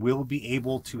programs will be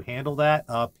able to handle that.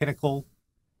 Pinnacle,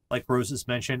 like Rose has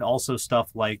mentioned, also stuff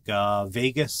like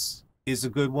Vegas is a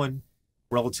good one.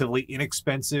 relatively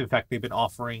inexpensive. In fact, they've been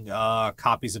offering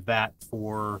copies of that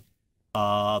for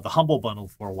the Humble Bundle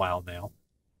for a while now.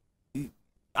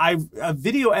 A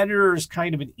video editor is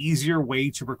kind of an easier way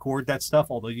to record that stuff,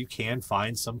 although you can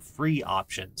find some free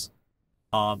options.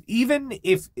 Even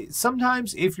if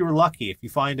sometimes, if you're lucky, if you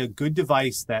find a good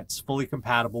device that's fully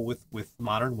compatible with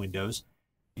modern Windows,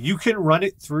 you can run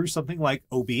it through something like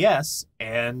OBS,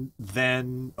 and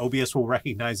then OBS will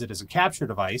recognize it as a capture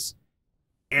device,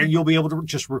 and you'll be able to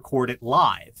just record it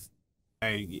live.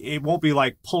 It won't be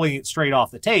like pulling it straight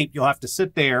off the tape. You'll have to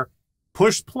sit there,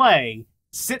 push play,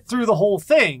 sit through the whole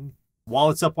thing while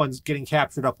it's getting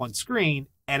captured up on screen,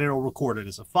 and it'll record it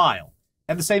as a file.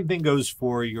 And the same thing goes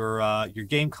for your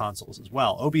game consoles as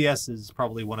well. OBS is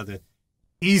probably one of the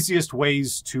easiest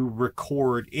ways to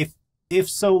record, if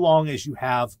so long as you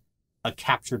have a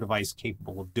capture device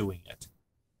capable of doing it.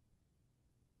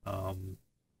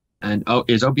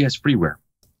 Is OBS freeware?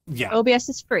 Yeah, OBS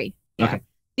is free. Okay.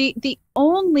 The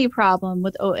only problem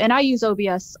with and I use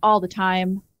OBS all the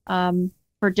time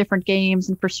for different games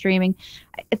and for streaming.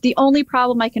 The only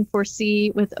problem I can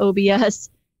foresee with OBS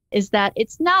is that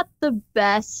it's not the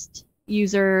best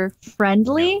user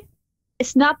friendly. No.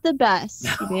 It's not the best.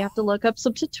 No. You may have to look up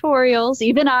some tutorials.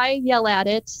 Even I yell at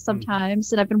it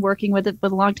sometimes, and I've been working with it for a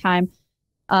long time.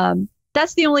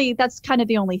 That's kind of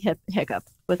the only hiccup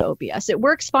with OBS. It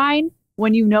works fine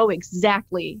when you know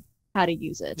exactly how to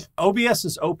use it. OBS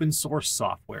is open source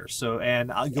software.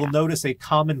 You'll notice a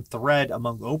common thread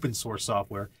among open source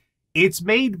software. It's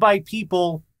made by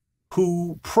people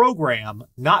who program,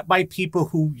 not by people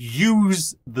who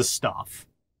use the stuff.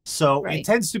 So It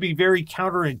tends to be very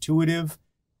counterintuitive.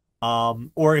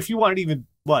 Or if you want to even,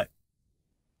 what?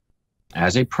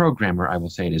 As a programmer, I will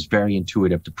say it is very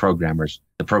intuitive to programmers,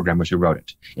 the programmers who wrote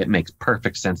it. It makes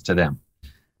perfect sense to them.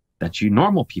 That you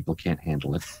normal people can't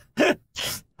handle it.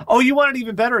 Oh, you want an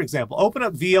even better example? Open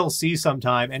up VLC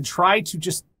sometime and try to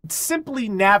just simply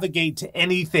navigate to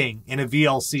anything in a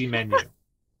VLC menu.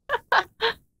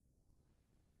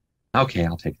 Okay,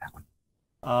 I'll take that one.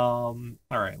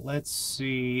 All right, let's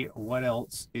see what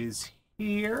else is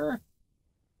here.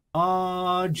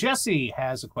 Jesse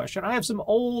has a question. I have some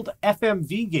old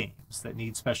FMV games that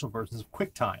need special versions of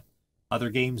QuickTime. Other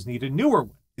games need a newer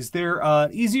one. Is there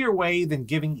an easier way than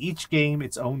giving each game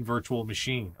its own virtual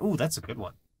machine? Ooh, that's a good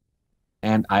one.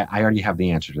 And I already have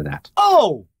the answer to that.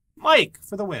 Oh, Mike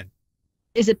for the win.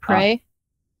 Is it Prey?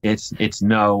 It's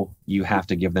no. You have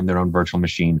to give them their own virtual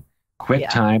machine.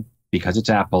 QuickTime, because it's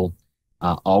Apple,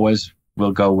 always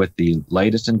will go with the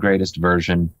latest and greatest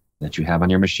version that you have on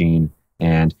your machine,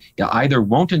 and either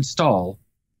won't install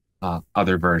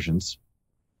other versions,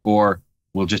 or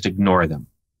will just ignore them.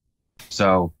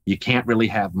 So you can't really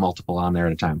have multiple on there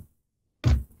at a time.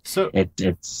 So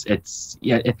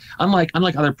unlike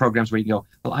other programs where you go,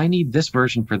 well, I need this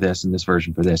version for this and this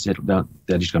version for this. They'll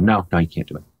just go, no, you can't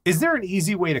do it. Is there an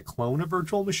easy way to clone a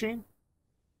virtual machine?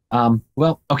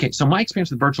 Well, okay. So my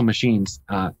experience with virtual machines,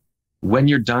 when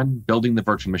you're done building the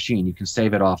virtual machine, you can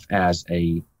save it off as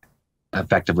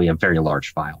effectively a very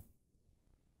large file.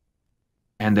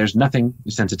 And there's nothing,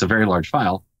 since it's a very large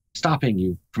file, stopping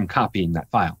you from copying that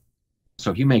file. So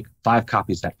if you make 5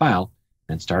 copies of that file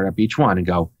and start up each one and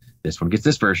go, this one gets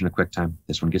this version of QuickTime,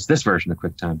 this one gets this version of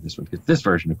QuickTime, this one gets this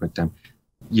version of QuickTime,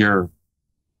 you're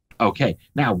okay.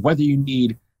 Now, whether you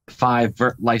need 5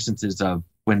 licenses of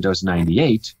Windows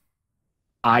 98,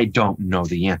 I don't know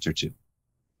the answer to.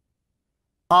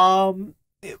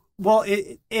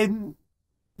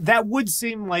 That would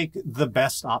seem like the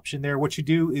best option there. What you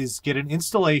do is get an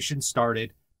installation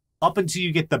started up until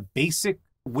you get the basic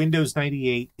Windows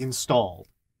 98 installed,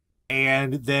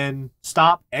 and then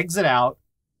stop, exit out,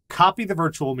 copy the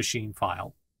virtual machine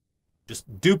file,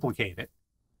 just duplicate it,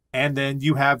 and then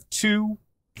you have 2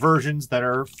 versions that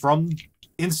are from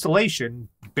installation,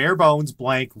 bare bones,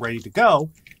 blank, ready to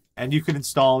go, and you can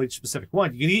install each specific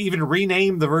one. You can even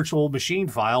rename the virtual machine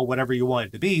file whatever you want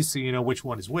it to be, so you know which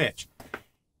one is which.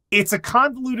 It's a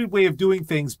convoluted way of doing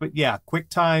things, but yeah,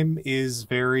 QuickTime is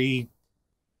very...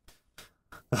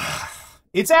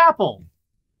 It's Apple.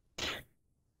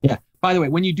 Yeah. By the way,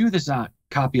 when you do this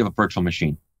copy of a virtual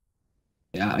machine,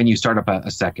 and you start up a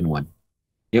second one,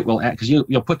 it will, because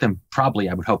you'll put them probably,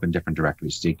 I would hope, in different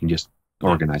directories so you can just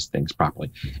organize things properly.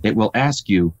 It will ask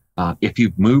you if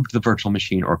you've moved the virtual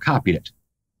machine or copied it.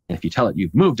 And if you tell it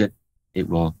you've moved it, it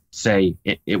will say,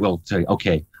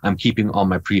 okay, I'm keeping all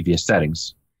my previous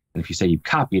settings. And if you say you've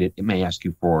copied it, it may ask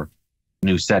you for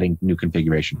new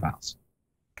configuration files.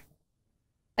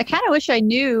 I kind of wish I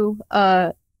knew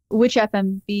which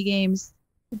FMV games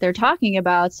they're talking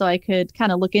about so I could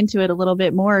kind of look into it a little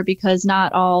bit more, because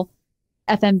not all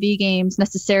FMV games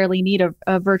necessarily need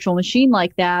a virtual machine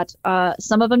like that.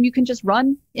 Some of them you can just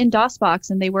run in DOSBox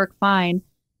and they work fine.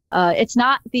 It's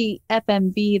not the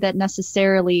FMV that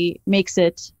necessarily makes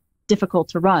it difficult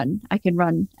to run. I can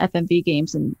run FMV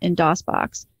games in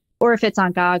DOSBox. Or if it's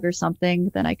on GOG or something,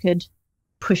 then I could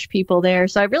push people there.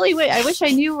 So I wish I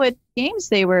knew what games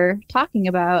they were talking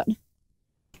about.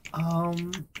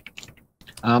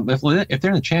 If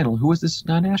they're in the channel, who was this,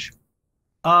 Nash?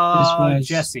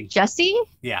 Jesse. Jesse?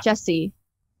 Yeah.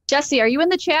 Jesse, are you in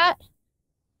the chat?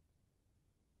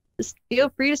 Just feel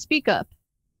free to speak up.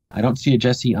 I don't see a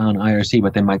Jesse on IRC,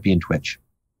 but they might be in Twitch.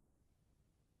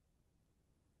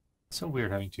 So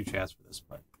weird having two chats for this,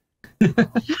 but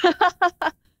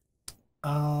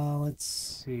let's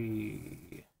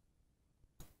see.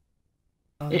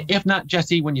 If not,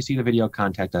 Jesse, when you see the video,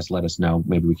 contact us. Let us know.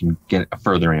 Maybe we can get a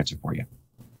further answer for you.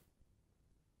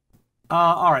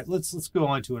 All right, let's go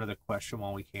on to another question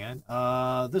while we can.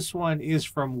 This one is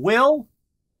from Will.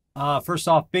 First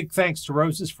off, big thanks to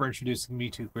Roses for introducing me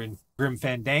to Grim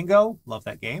Fandango. Love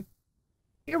that game.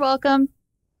 You're welcome.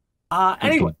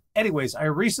 Anyways, I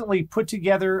recently put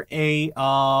together a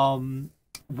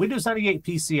Windows 98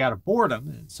 PC out of boredom,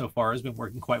 and so far has been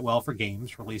working quite well for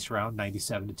games released around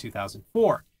 97 to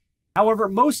 2004. However,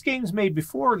 most games made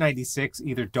before 96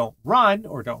 either don't run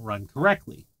or don't run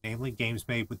correctly, namely games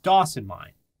made with DOS in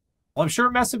mind. While I'm sure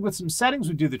messing with some settings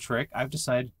would do the trick, I've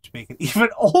decided to make an even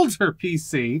older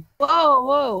PC.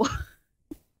 Whoa.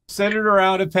 Centered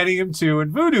around a Pentium 2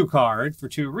 and Voodoo card for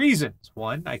two reasons.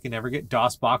 One, I can never get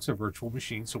DOSBox or virtual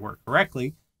machines to work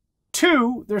correctly.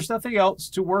 Two, there's nothing else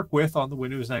to work with on the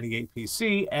Windows 98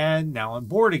 PC, and now I'm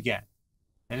bored again.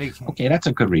 Okay, that's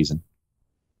a good reason.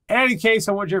 In any case,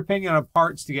 I want your opinion on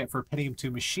parts to get for a Pentium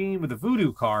 2 machine with a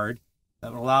Voodoo card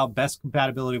that will allow best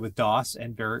compatibility with DOS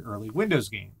and very early Windows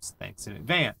games. Thanks in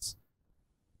advance.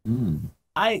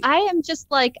 I am just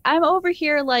like, I'm over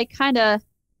here like kind of,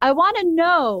 I want to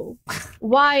know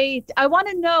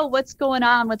what's going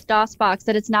on with DOSBox,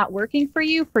 that it's not working for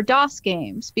you for DOS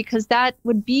games, because that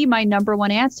would be my number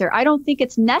one answer. I don't think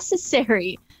it's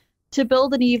necessary to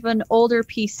build an even older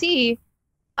PC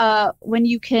when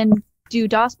you can do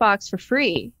DOSBox for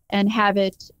free and have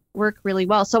it work really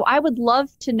well. So I would love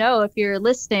to know, if you're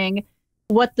listening,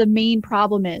 what the main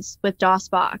problem is with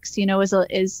DOSBox. You know,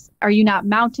 are you not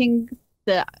mounting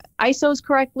the ISOs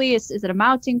correctly? Is it a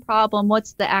mounting problem?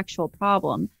 What's the actual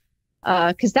problem?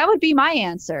 Because that would be my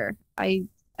answer. I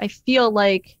feel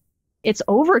like it's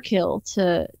overkill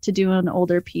to do an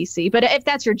older PC. But if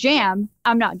that's your jam,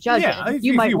 I'm not judging. Yeah,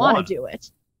 you might want to do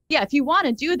it. Yeah, if you want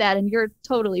to do that and you're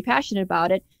totally passionate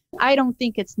about it, I don't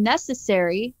think it's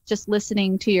necessary, just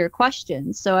listening to your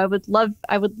questions. So I would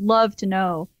love to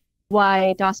know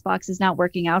why DOSBox is not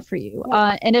working out for you.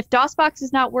 And if DOSBox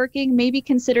is not working, maybe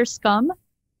consider Scum,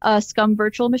 Scum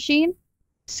Virtual Machine.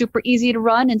 Super easy to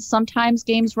run, and sometimes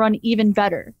games run even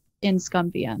better in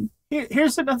Scum VM.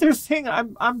 Here's another thing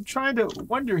I'm trying to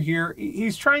wonder here.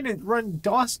 He's trying to run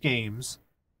DOS games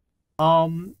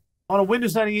on a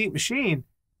Windows 98 machine.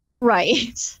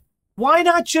 Right. Why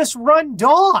not just run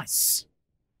DOS?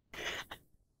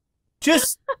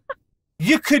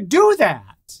 You could do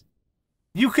that.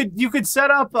 You could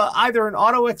set up either an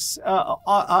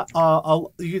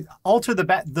you could alter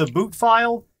the boot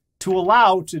file to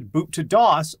allow to boot to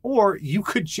DOS, or you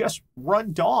could just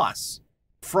run DOS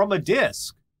from a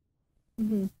disk.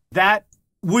 Mm-hmm. That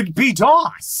would be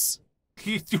DOS.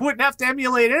 You wouldn't have to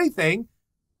emulate anything.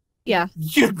 Yeah.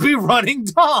 You'd be running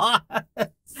DOS.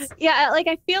 Yeah, like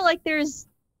I feel like there's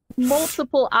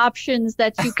multiple options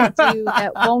that you could do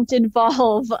that won't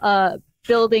involve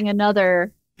building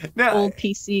another old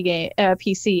PC,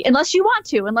 unless you want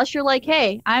to, unless you're like,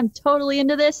 hey, I'm totally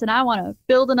into this and I want to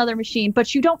build another machine,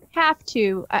 but you don't have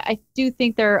to. I do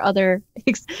think there are other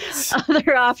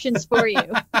options for you.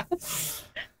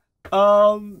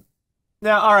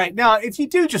 Now, all right. Now, if you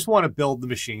do just want to build the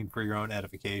machine for your own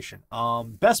edification,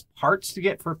 best parts to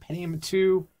get for Pentium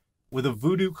 2 with a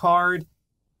Voodoo card.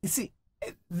 You see,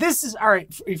 this is all right.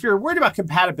 If you're worried about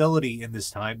compatibility in this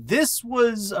time, this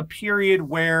was a period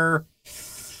where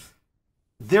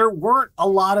there weren't a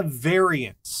lot of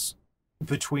variance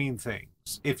between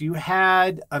things. If you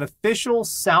had an official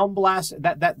Sound Blast,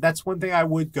 that's one thing I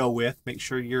would go with. Make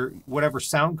sure whatever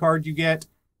sound card you get,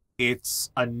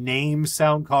 it's a name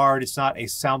sound card. It's not a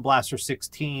Sound Blaster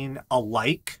 16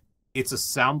 alike. It's a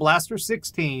Sound Blaster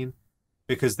 16,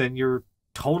 because then you're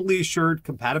totally assured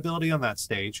compatibility on that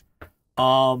stage.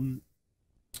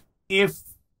 If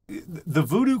the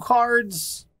Voodoo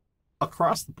cards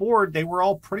across the board, they were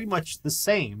all pretty much the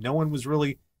same. No one was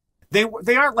really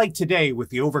they aren't like today with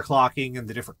the overclocking and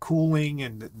the different cooling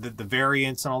and the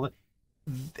variants and all that,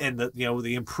 and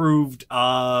the improved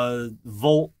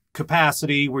volt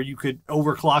capacity where you could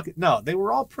overclock it. No, they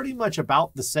were all pretty much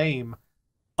about the same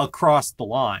across the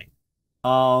line.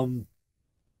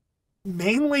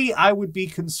 Mainly I would be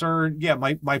concerned,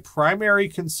 my primary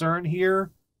concern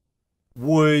here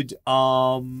would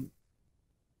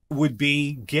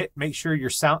be make sure your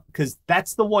sound, because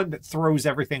that's the one that throws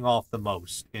everything off the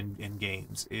most in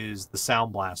games, is the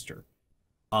Sound Blaster.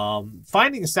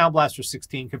 Finding a Sound Blaster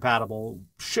 16 compatible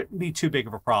shouldn't be too big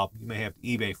of a problem. You may have to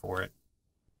eBay for it.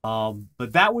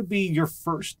 But that would be your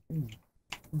first, an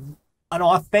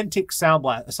authentic Sound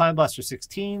Blaster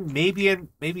 16, maybe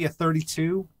a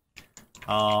 32.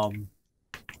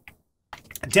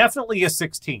 Definitely a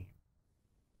 16.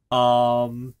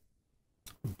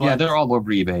 Yeah, they're all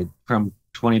over eBay from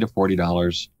 $20 to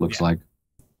 $40, looks like.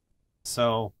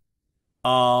 So,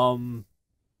 but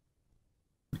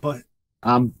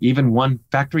even one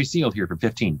factory sealed here for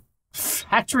 15.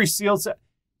 Factory sealed,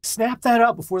 snap that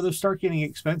up before those start getting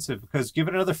expensive, because give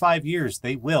it another 5 years,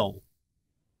 they will.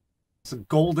 It's a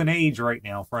golden age right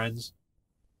now, friends.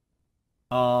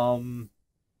 But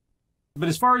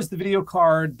as far as the video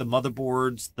card, the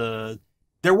motherboards,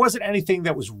 there wasn't anything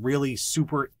that was really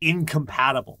super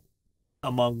incompatible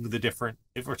among the different.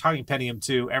 If we're talking Pentium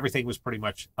 2, everything was pretty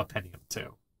much a Pentium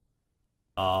 2.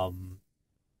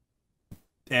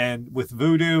 And with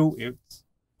Voodoo, it's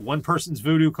one person's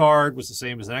Voodoo card was the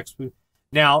same as the next.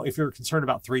 Now, if you're concerned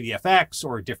about 3DFX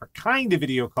or a different kind of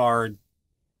video card,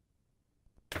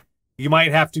 you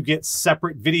might have to get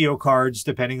separate video cards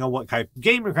depending on what type of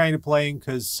game you're kind of playing,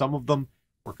 because some of them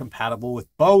were compatible with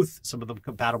both, some of them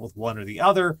compatible with one or the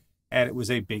other, and it was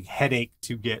a big headache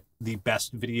to get the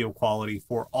best video quality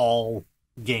for all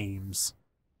games.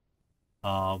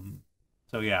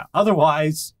 So yeah,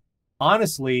 otherwise,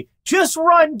 honestly, just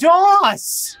run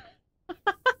DOS!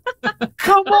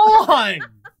 Come on!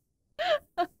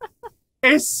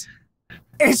 It's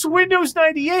Windows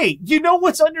 98. You know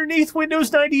what's underneath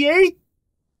Windows 98?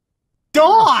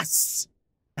 DOS!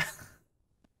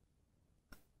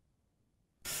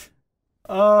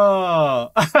 Oh.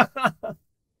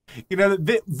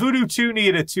 Voodoo 2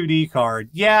 needed a 2D card.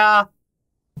 Yeah.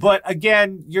 But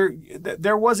again,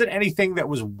 there wasn't anything that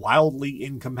was wildly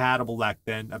incompatible back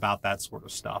then about that sort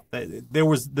of stuff. There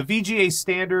was the VGA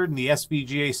standard and the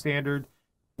SVGA standard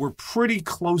were pretty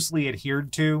closely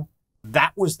adhered to.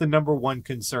 That was the number one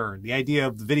concern. The idea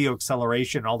of the video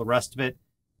acceleration and all the rest of it,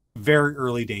 very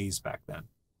early days back then.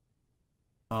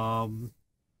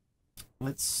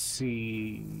 Let's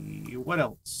see. What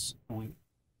else? We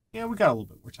got a little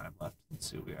bit more time left.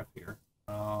 Let's see what we have here.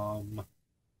 All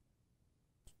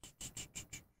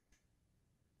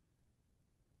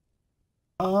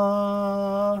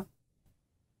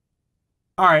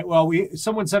right. Well,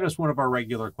 someone sent us one of our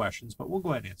regular questions, but we'll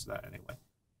go ahead and answer that anyway.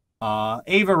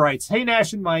 Ava writes, "Hey,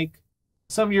 Nash and Mike.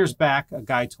 Some years back, a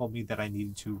guy told me that I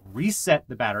needed to reset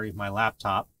the battery of my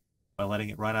laptop by letting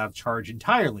it run out of charge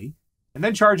entirely and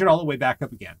then charge it all the way back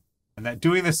up again. And that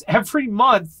doing this every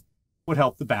month would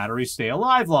help the battery stay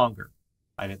alive longer.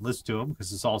 I didn't listen to him because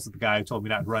this is also the guy who told me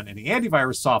not to run any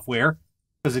antivirus software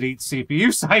because it eats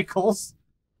CPU cycles.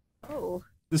 Oh.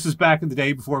 This was back in the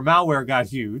day before malware got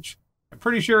huge. I'm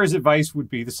pretty sure his advice would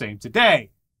be the same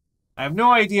today. I have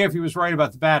no idea if he was right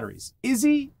about the batteries. Is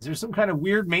he? Is there some kind of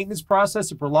weird maintenance process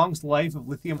that prolongs the life of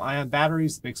lithium-ion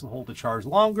batteries that makes them hold the charge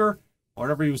longer? Or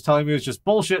whatever he was telling me was just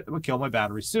bullshit that would kill my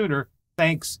battery sooner.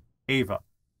 Thanks, Ava."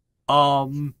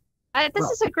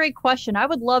 This is a great question. I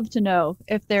would love to know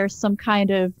if there's some kind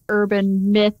of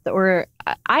urban myth, or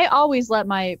I always let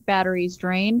my batteries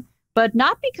drain, but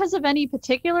not because of any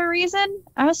particular reason.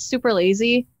 I was super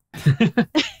lazy.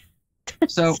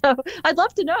 So I'd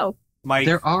love to know. Mike,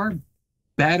 there are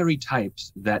battery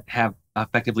types that have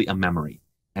effectively a memory.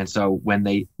 And so when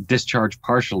they discharge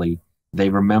partially, they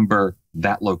remember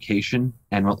that location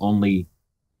and will only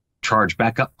charge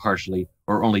back up partially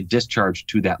or only discharge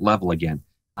to that level again.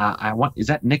 Is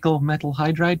that nickel metal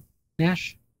hydride,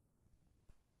 Nash?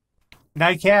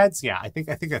 NiCads? Yeah, I think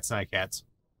that's NiCads.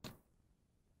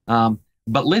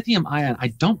 But lithium ion, I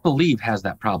don't believe has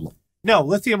that problem. No,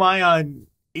 lithium ion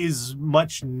is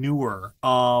much newer.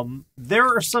 There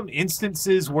are some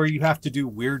instances where you have to do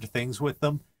weird things with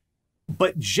them,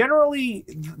 but generally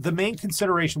the main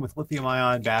consideration with lithium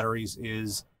ion batteries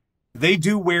is they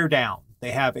do wear down.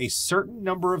 They have a certain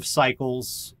number of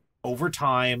cycles over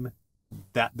time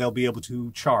that they'll be able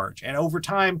to charge. And over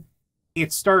time,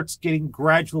 it starts getting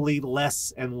gradually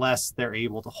less and less they're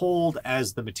able to hold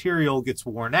as the material gets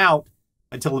worn out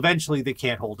until eventually they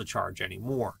can't hold a charge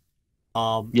anymore.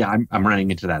 Yeah, I'm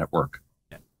running into that at work.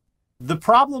 The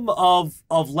problem of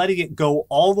letting it go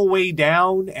all the way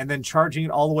down and then charging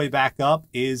it all the way back up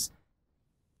is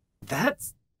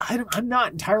I'm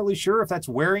not entirely sure if that's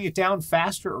wearing it down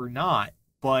faster or not,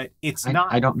 but it's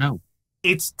not. I don't know.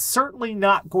 It's certainly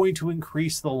not going to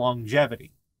increase the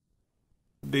longevity,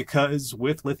 because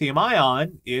with lithium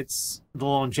ion, the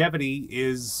longevity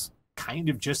is kind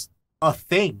of just a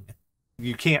thing.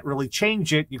 You can't really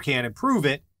change it. You can't improve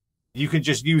it. You can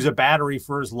just use a battery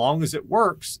for as long as it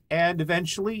works. And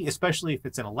eventually, especially if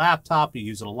it's in a laptop, you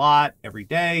use it a lot every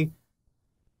day,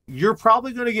 you're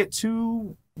probably going to get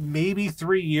 2, maybe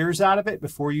 3 years out of it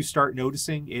before you start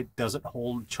noticing it doesn't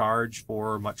hold charge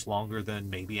for much longer than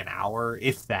maybe an hour,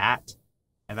 if that.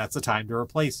 And that's the time to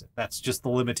replace it. That's just the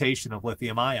limitation of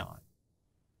lithium ion.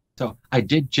 So I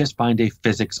did just find a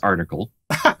physics article.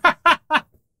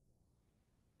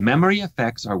 Memory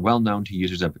effects are well known to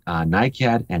users of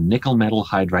NiCad and nickel metal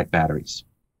hydride batteries,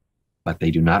 but they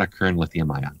do not occur in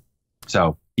lithium ion.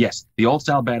 So yes, the old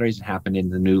style batteries happen in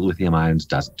the new lithium ions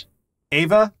doesn't.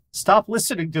 Ava, stop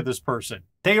listening to this person.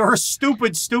 They are a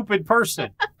stupid, stupid person.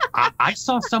 I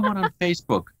saw someone on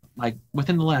Facebook, like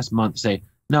within the last month, say,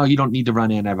 no, you don't need to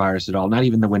run antivirus at all, not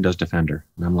even the Windows Defender.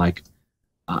 And I'm like,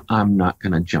 I'm not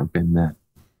going to jump in that.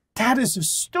 That is a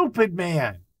stupid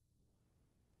man.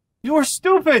 You're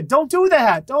stupid. Don't do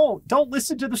that. Don't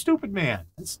listen to the stupid man.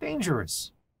 It's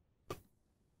dangerous.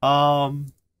 All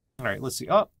right, let's see.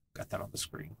 Oh, got that on the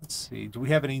screen. Let's see. Do we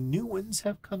have any new ones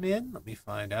have come in? Let me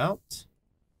find out.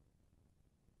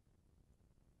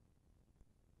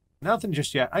 Nothing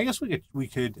just yet. I guess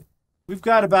we've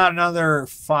got about another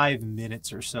 5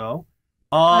 minutes or so.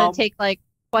 Take like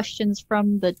questions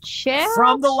from the chat?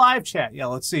 From the live chat. Yeah,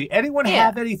 let's see. Anyone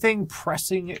have anything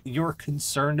pressing you're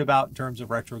concerned about in terms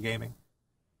of retro gaming?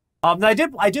 I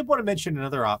did want to mention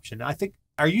another option. I think,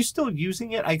 are you still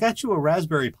using it? I got you a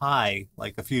Raspberry Pi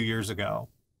like a few years ago.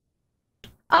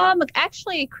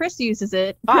 Actually, Chris uses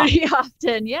it pretty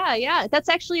often. Yeah. That's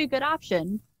actually a good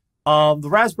option. The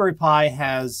Raspberry Pi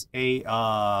has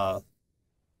a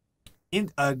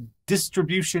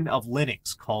distribution of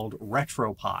Linux called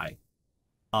RetroPie.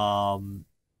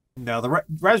 Now the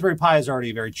Raspberry Pi is already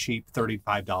a very cheap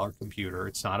 $35 computer.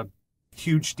 It's not a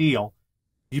huge deal.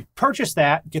 You purchase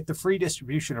that, get the free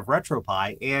distribution of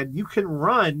RetroPie, and you can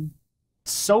run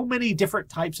so many different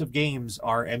types of games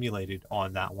are emulated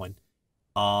on that one.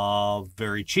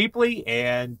 Very cheaply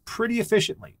and pretty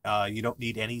efficiently. You don't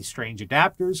need any strange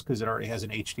adapters because it already has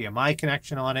an HDMI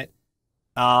connection on it.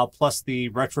 Plus the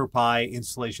RetroPie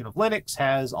installation of Linux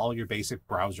has all your basic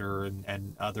browser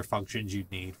and other functions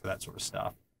you'd need for that sort of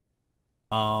stuff.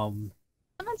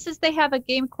 Someone says they have a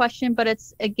game question, but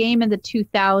it's a game in the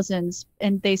 2000s,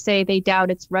 and they say they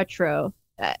doubt it's retro.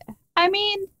 I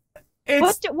mean,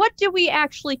 what do we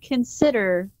actually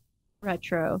consider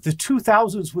retro? The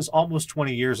 2000s was almost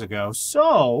 20 years ago,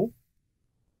 so...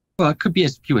 Well, it could be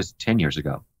as few as 10 years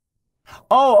ago.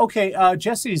 Oh, okay.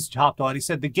 Jesse's hopped on. He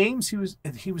said the games he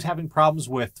was having problems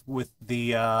with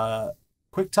the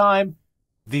QuickTime,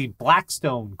 the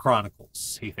Blackstone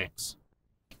Chronicles, he thinks.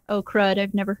 Oh, crud.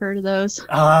 I've never heard of those.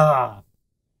 Ah.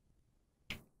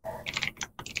 I'm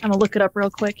going to look it up real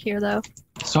quick here, though.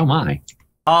 So am I.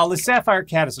 The Sapphire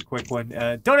Cat is a quick one.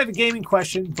 Don't have a gaming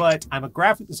question, but I'm a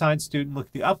graphic design student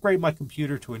looking to upgrade my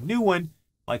computer to a new one.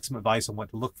 Like some advice on what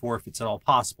to look for if it's at all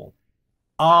possible.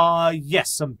 Yes,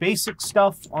 some basic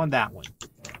stuff on that one.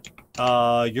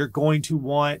 You're going to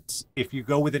want, if you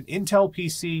go with an Intel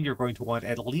PC, you're going to want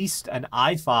at least an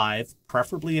i5,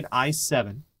 preferably an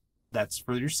i7. That's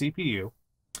for your CPU.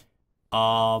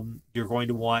 You're going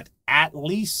to want at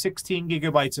least 16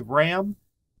 gigabytes of RAM.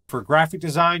 For graphic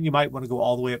design, you might want to go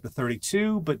all the way up to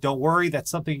 32, but don't worry,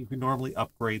 that's something you can normally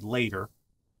upgrade later.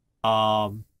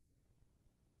 Or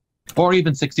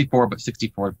even 64, but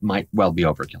 64 might well be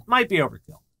overkill. Might be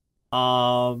overkill.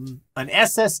 An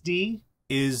SSD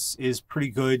is pretty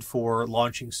good for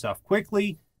launching stuff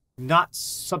quickly. Not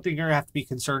something you're going to have to be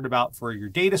concerned about for your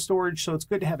data storage, so it's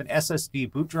good to have an SSD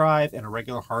boot drive and a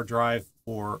regular hard drive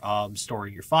for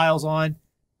storing your files on.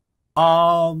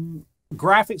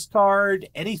 Graphics card,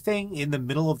 anything in the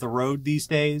middle of the road these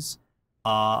days.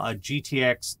 A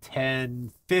GTX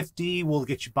 1050 will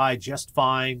get you by just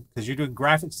fine because you're doing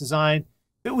graphics design.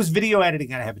 If it was video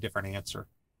editing, I'd have a different answer.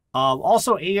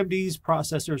 Also, AMD's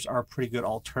processors are a pretty good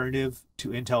alternative to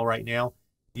Intel right now.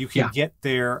 You can get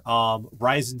their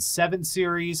Ryzen 7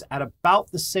 series at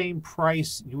about the same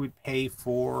price you would pay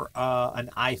for an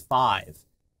i5.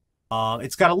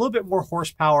 It's got a little bit more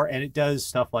horsepower, and it does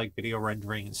stuff like video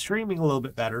rendering and streaming a little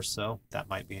bit better, so that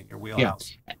might be in your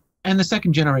wheelhouse. Yeah. And the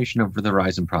second generation of the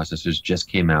Ryzen processors just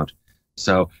came out.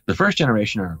 So the first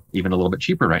generation are even a little bit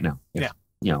cheaper right now. If,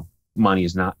 money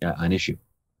is not an issue.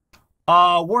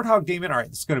 Warthog Demon. All right,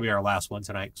 this is going to be our last one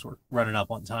tonight because we're running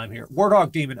up on time here.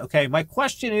 Warthog Demon. Okay, my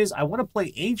question is, I want to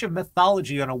play Age of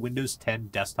Mythology on a Windows 10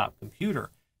 desktop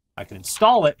computer. I can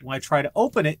install it. When I try to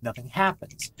open it, nothing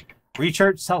happens.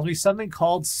 Research tells me something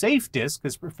called Safe Disk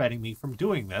is preventing me from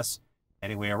doing this.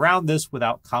 Any way around this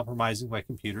without compromising my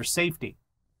computer's safety?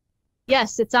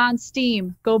 Yes, it's on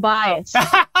Steam. Go buy it.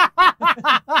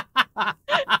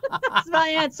 That's my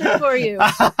answer for you.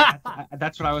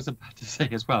 That's what I was about to say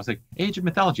as well. It's like Age of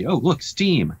Mythology. Oh, look,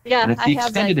 Steam. Yeah, and it's the I have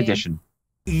extended that game. edition.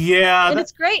 Yeah. And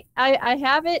it's great. I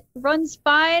have it. Runs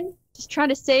fine. Just trying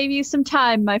to save you some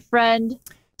time, my friend.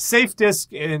 Safe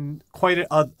Disk and quite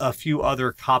a few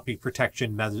other copy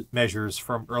protection measures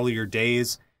from earlier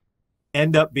days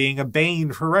end up being a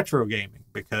bane for retro gaming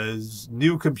because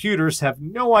new computers have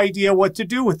no idea what to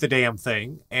do with the damn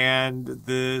thing, and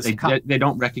they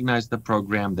don't recognize the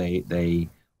program.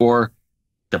 Or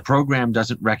the program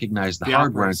doesn't recognize the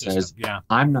hardware and says,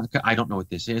 I don't know what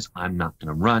this is. I'm not going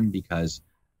to run because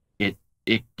it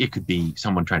could be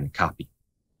someone trying to copy.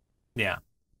 Yeah.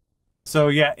 So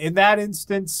yeah, in that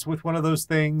instance, with one of those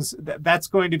things, that's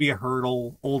going to be a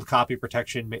hurdle. Old copy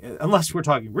protection, unless we're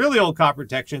talking really old copy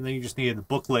protection, then you just need the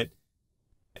booklet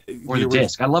or the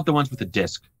disc. I love the ones with the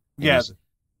disc. Yeah,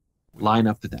 line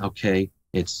up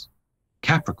it's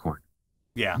Capricorn.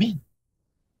 Yeah, man.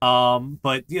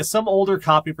 But yeah, some older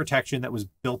copy protection that was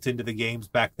built into the games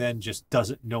back then just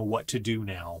doesn't know what to do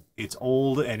now. It's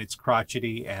old and it's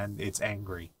crotchety and it's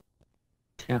angry.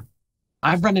 Yeah.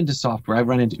 I've run into software. I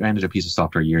ran into a piece of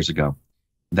software years ago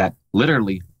that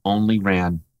literally only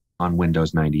ran on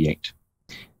Windows 98.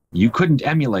 You couldn't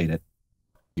emulate it.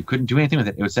 You couldn't do anything with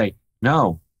it. It would say,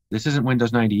 no, this isn't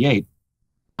Windows 98.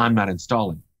 I'm not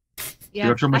installing.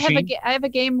 Yeah, I have a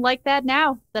game like that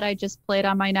now that I just played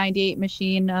on my 98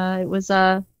 machine. It was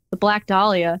the Black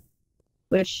Dahlia,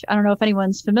 which I don't know if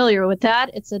anyone's familiar with that.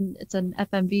 It's an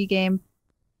FMV game.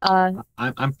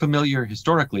 I'm familiar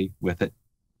historically with it.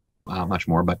 Much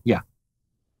more, but yeah.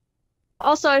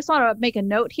 Also, I just want to make a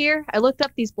note here. I looked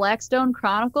up these Blackstone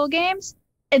Chronicle games,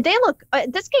 and they look.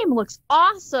 This game looks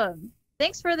awesome.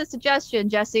 Thanks for the suggestion,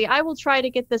 Jesse. I will try to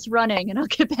get this running, and I'll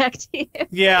get back to you.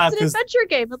 Yeah, it's an adventure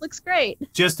game. It looks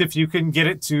great. Just if you can get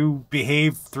it to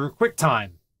behave through QuickTime,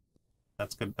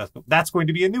 that's good. That's going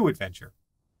to be a new adventure.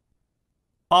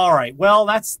 All right. Well,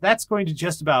 that's going to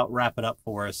just about wrap it up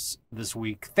for us this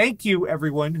week. Thank you,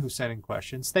 everyone who sent in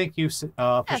questions. Thank you,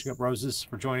 Pushing Up Roses,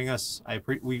 for joining us.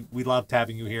 We loved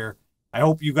having you here. I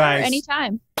hope you guys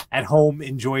anytime at home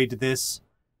enjoyed this.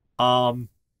 Mike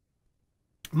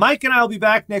and I will be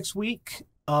back next week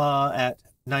at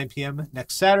 9 p.m.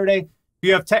 next Saturday. If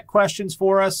you have tech questions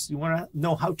for us, you want to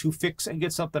know how to fix and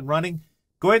get something running,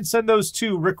 go ahead and send those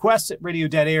to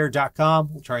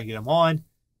requests@radiodeadair.com. We'll try and get them on.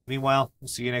 Meanwhile, we'll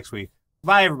see you next week.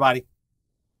 Bye, everybody.